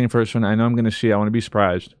 I've already seen the first one. I know I'm going to see it. I want to be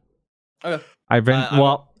surprised. Okay. I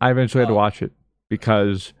eventually had to watch it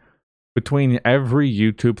because between every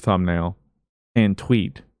YouTube thumbnail and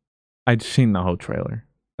tweet, I'd seen the whole trailer.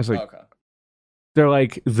 I was like, Okay. they're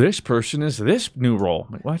like, this person is this new role.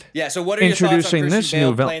 I'm like, what? Yeah. So what are your thoughts on Introducing Christian this Bale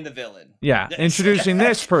new villain. playing the villain? Yeah, introducing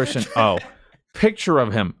this person. Oh, picture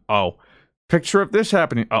of him. Oh, picture of this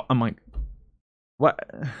happening. Oh, I'm like, what?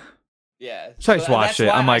 Yeah. So I just watched that's it.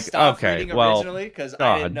 why I'm I like, stopped okay, reading well, originally because I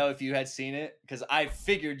God. didn't know if you had seen it because I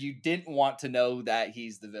figured you didn't want to know that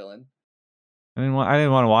he's the villain. I didn't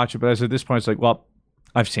want to watch it, but at this point, it's like, well,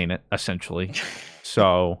 I've seen it essentially.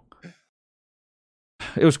 So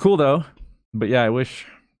it was cool though. But yeah, I wish.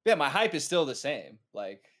 Yeah, my hype is still the same.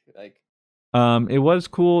 Like. It was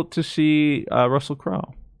cool to see Russell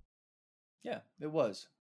Crowe. Yeah, it was.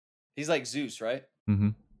 He's like Zeus, right? Mm-hmm.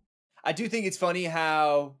 I do think it's funny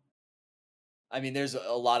how, I mean, there's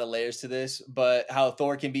a lot of layers to this, but how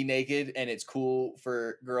Thor can be naked and it's cool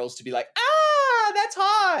for girls to be like, ah, that's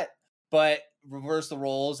hot, but reverse the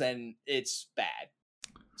roles and it's bad.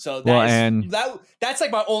 So that's like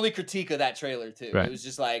my only critique of that trailer too. Right. It was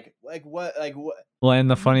just like what. Well, and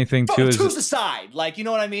the funny thing too is choose the side, like you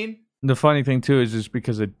know what I mean. The funny thing too is just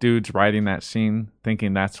because a dude's writing that scene,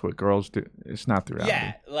 thinking that's what girls do. It's not the reality.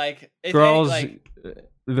 Yeah, like if Girls.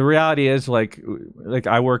 the reality is like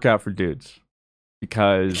I work out for dudes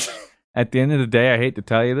because at the end of the day, I hate to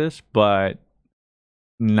tell you this, but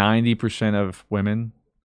 90% of women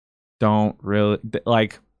don't really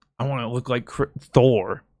like. I want to look like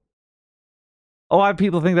Thor. A lot of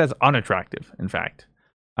people think that's unattractive. In fact.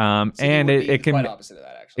 And it can quite opposite of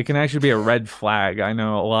that, actually. It can actually be a red flag. I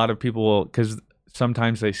know a lot of people will, because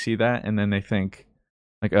sometimes they see that and then they think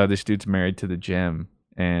like, oh, this dude's married to the gym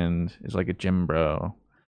and is like a gym bro.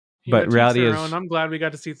 But reality is, I'm glad we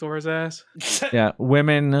got to see Thor's ass. yeah,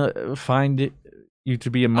 women find you to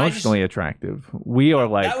be emotionally attractive. We are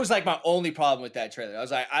like, that was like my only problem with that trailer. I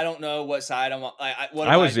was like, I don't know what side I'm on.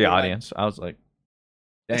 I was the audience. I was like,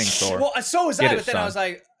 dang, Thor. Well, so was Get I, it, but then son. I was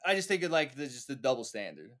like, I just think of like just the double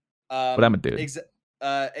standard. But I'm a dude.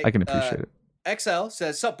 I can appreciate it. XL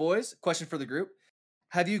says, "Sup, boys? Question for the group: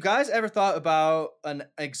 have you guys ever thought about an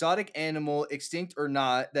exotic animal, extinct or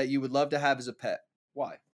not, that you would love to have as a pet?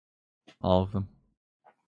 Why? All of them.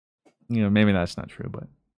 You know, maybe that's not true, but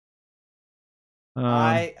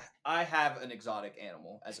I have an exotic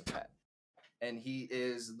animal as a pet, and he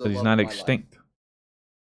is the. but he's love not of my extinct. life.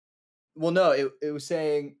 Well, no, it was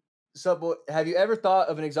saying, "Sup, boy? Have you ever thought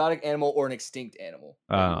of an exotic animal or an extinct animal?"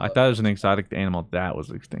 I thought it was an exotic animal that was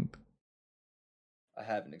extinct. I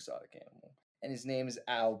have an exotic animal, and his name is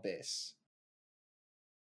Albus.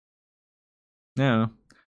 No,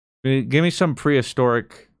 Give me some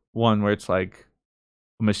prehistoric one where it's like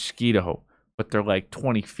a mosquito, but they're like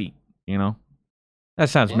 20 feet, you know? That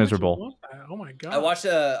sounds miserable. Oh my god! I watched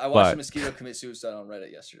a mosquito commit suicide on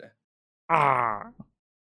Reddit yesterday.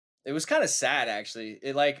 It was kind of sad, actually.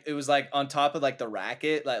 It was like on top of like the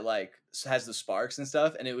racket that like has the sparks and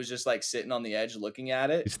stuff, and it was just like sitting on the edge looking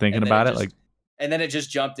at it. He's thinking about it, and then it just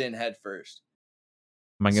jumped in head first.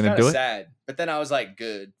 Am I gonna do it? Sad, but then I was like,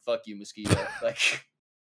 "Good, fuck you, mosquito." Like,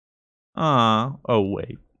 oh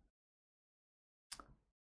wait,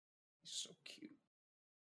 so cute.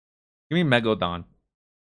 Give me Megalodon.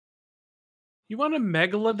 You want a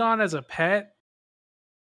megalodon as a pet?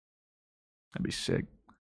 That'd be sick.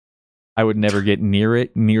 I would never get near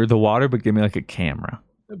the water, but give me like a camera.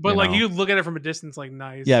 But like you look at it from a distance, like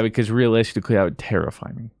nice. Yeah, because realistically, that would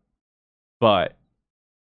terrify me. But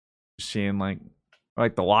seeing like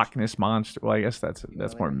the Loch Ness monster, well, I guess that's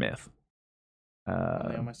more myth.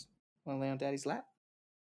 Want to lay on Daddy's lap?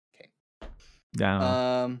 Okay.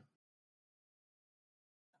 Down.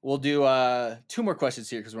 We'll do 2 more questions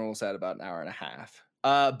here because we're almost at about an hour and a half.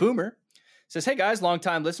 Boomer says, "Hey guys, long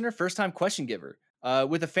time listener, first time question giver.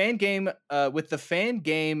 With the fan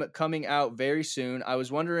game coming out very soon, I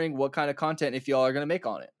was wondering what kind of content if y'all are gonna make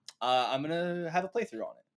on it. I'm gonna have a playthrough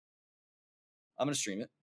on it. I'm gonna stream it.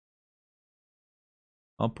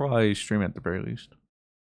 I'll probably stream it at the very least.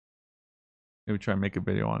 Maybe try and make a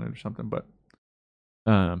video on it or something. But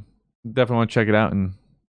definitely want to check it out and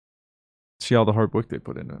see all the hard work they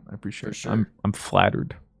put into it. I appreciate it. Sure. I'm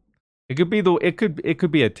flattered. It could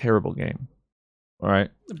be a terrible game. All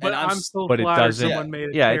right, but I'm still flattered someone made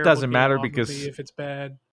it. Yeah, it doesn't matter because if it's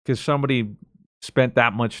bad, because somebody spent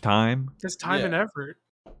that much time. It's time and effort.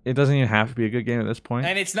 It doesn't even have to be a good game at this point.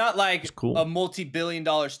 And it's not like cool. a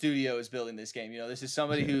multi-billion-dollar studio is building this game. You know, this is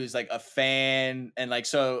somebody who's like a fan, and like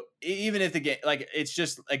so. Even if the game, like, it's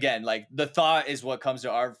just again like the thought is what comes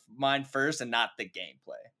to our mind first, and not the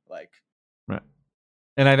gameplay. Like, right.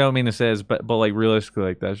 And I don't mean to say this, but like realistically,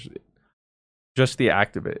 like that's just the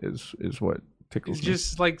act of it is what. It's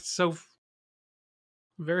just like so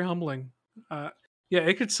very humbling. Yeah,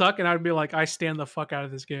 it could suck, and I'd be like, I stand the fuck out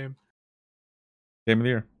of this game. Game of the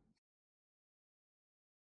year.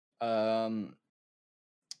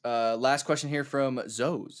 Last question here from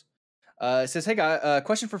Zoes. It says, "Hey guy,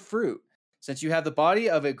 question for Fruit. Since you have the body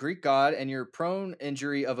of a Greek god and your prone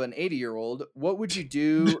injury of an 80-year-old, what would you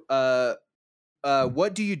do?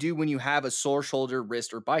 What do you do when you have a sore shoulder,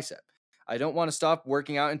 wrist, or bicep? I don't want to stop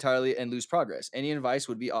working out entirely and lose progress. Any advice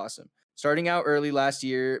would be awesome. Starting out early last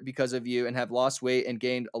year because of you and have lost weight and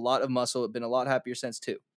gained a lot of muscle. Been a lot happier since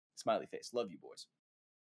too. Smiley face. Love you boys."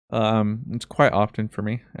 It's quite often for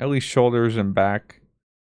me, at least shoulders and back.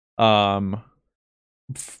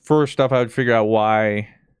 First off, I would figure out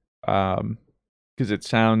why, because it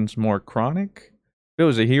sounds more chronic. If it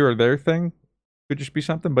was a here or there thing, it could just be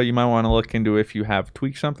something, but you might want to look into if you have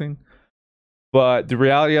tweaked something. But the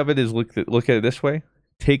reality of it is look at it this way.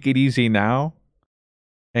 Take it easy now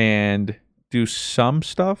and do some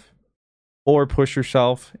stuff, or push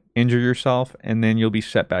yourself, injure yourself, and then you'll be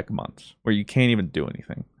set back months where you can't even do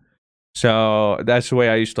anything. So that's the way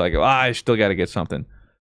I used to like, I still got to get something.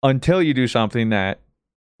 Until you do something that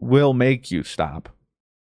will make you stop.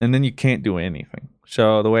 And then you can't do anything.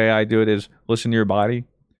 So the way I do it is listen to your body. Your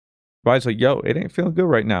body's like, yo, it ain't feeling good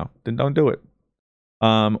right now. Then don't do it.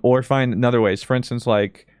 Or find another ways. For instance,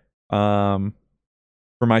 like for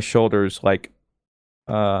my shoulders, like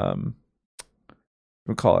we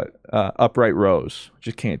call it upright rows.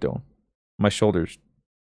 Just can't do them. My shoulders.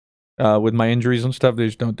 With my injuries and stuff, they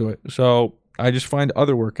just don't do it. So I just find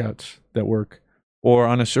other workouts that work. Or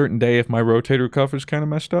on a certain day, if my rotator cuff is kind of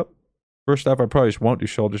messed up, first off, I probably just won't do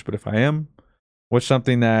shoulders. But if I am, what's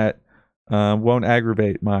something that won't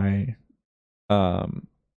aggravate my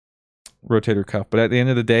rotator cuff? But at the end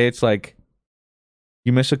of the day, it's like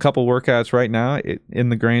you miss a couple workouts right now. In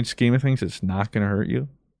the grand scheme of things, it's not going to hurt you.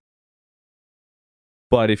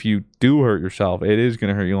 But if you do hurt yourself, it is going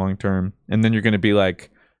to hurt you long term. And then you're going to be like,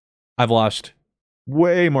 I've lost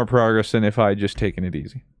way more progress than if I had just taken it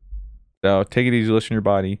easy. So take it easy, listen to your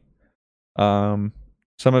body. Some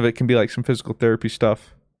of it can be like some physical therapy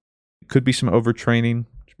stuff. It could be some overtraining.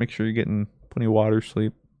 Just make sure you're getting plenty of water,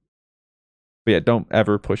 sleep. But yeah, don't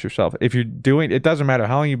ever push yourself. If you're doing, it doesn't matter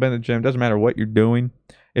how long you've been in the gym, it doesn't matter what you're doing.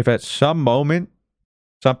 If at some moment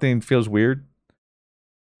something feels weird,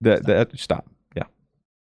 that stop. Yeah.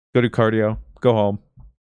 Go do cardio, go home.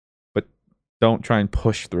 But don't try and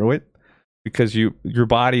push through it, because your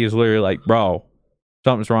body is literally like, bro,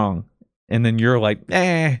 something's wrong. And then you're like,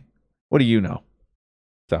 what do you know?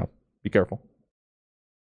 So be careful.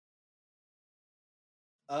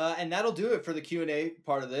 And that'll do it for the Q&A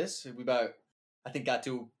part of this. We got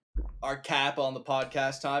to our cap on the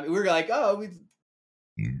podcast time. We were like, oh, we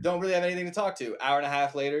don't really have anything to talk to. Hour and a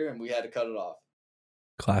half later, and we had to cut it off.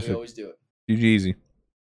 Classic. We always do it. Easy.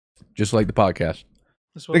 Just like the podcast.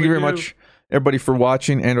 Thank you very much, everybody, for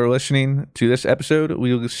watching and or listening to this episode.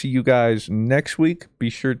 We will see you guys next week. Be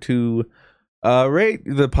sure to rate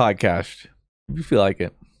the podcast if you feel like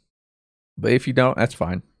it. But if you don't, that's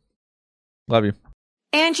fine. Love you.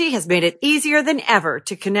 Angie has made it easier than ever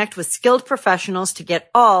to connect with skilled professionals to get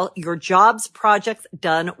all your jobs projects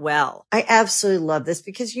done well. I absolutely love this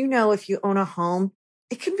because, you know, if you own a home,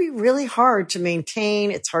 it can be really hard to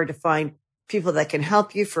maintain. It's hard to find people that can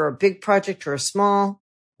help you for a big project or a small.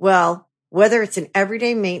 Well, whether it's in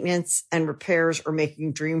everyday maintenance and repairs or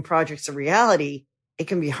making dream projects a reality, it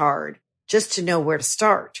can be hard just to know where to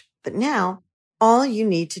start. But now all you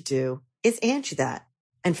need to do is Angie that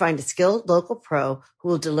and find a skilled local pro who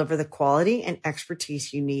will deliver the quality and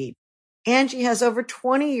expertise you need. Angie has over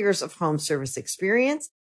 20 years of home service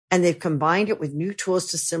experience, and they've combined it with new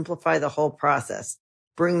tools to simplify the whole process.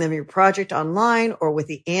 Bring them your project online or with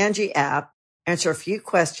the Angie app, answer a few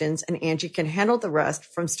questions, and Angie can handle the rest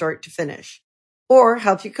from start to finish. Or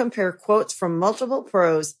help you compare quotes from multiple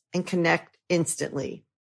pros and connect instantly,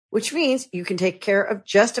 which means you can take care of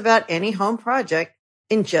just about any home project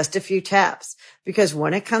in just a few taps. Because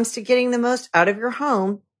when it comes to getting the most out of your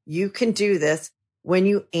home, you can do this when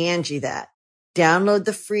you Angie that. Download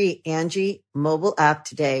the free Angie mobile app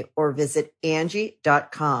today or visit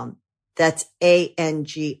Angie.com. That's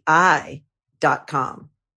ANGI.com.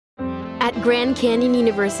 At Grand Canyon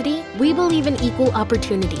University, we believe in equal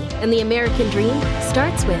opportunity, and the American dream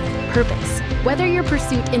starts with purpose. Whether your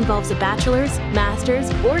pursuit involves a bachelor's,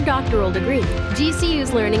 master's, or doctoral degree,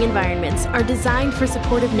 GCU's learning environments are designed for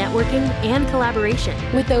supportive networking and collaboration.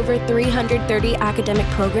 With over 330 academic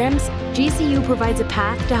programs, GCU provides a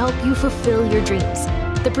path to help you fulfill your dreams.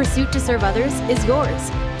 The pursuit to serve others is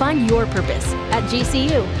yours. Find your purpose at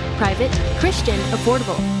GCU. Private, Christian,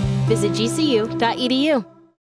 affordable. Visit gcu.edu.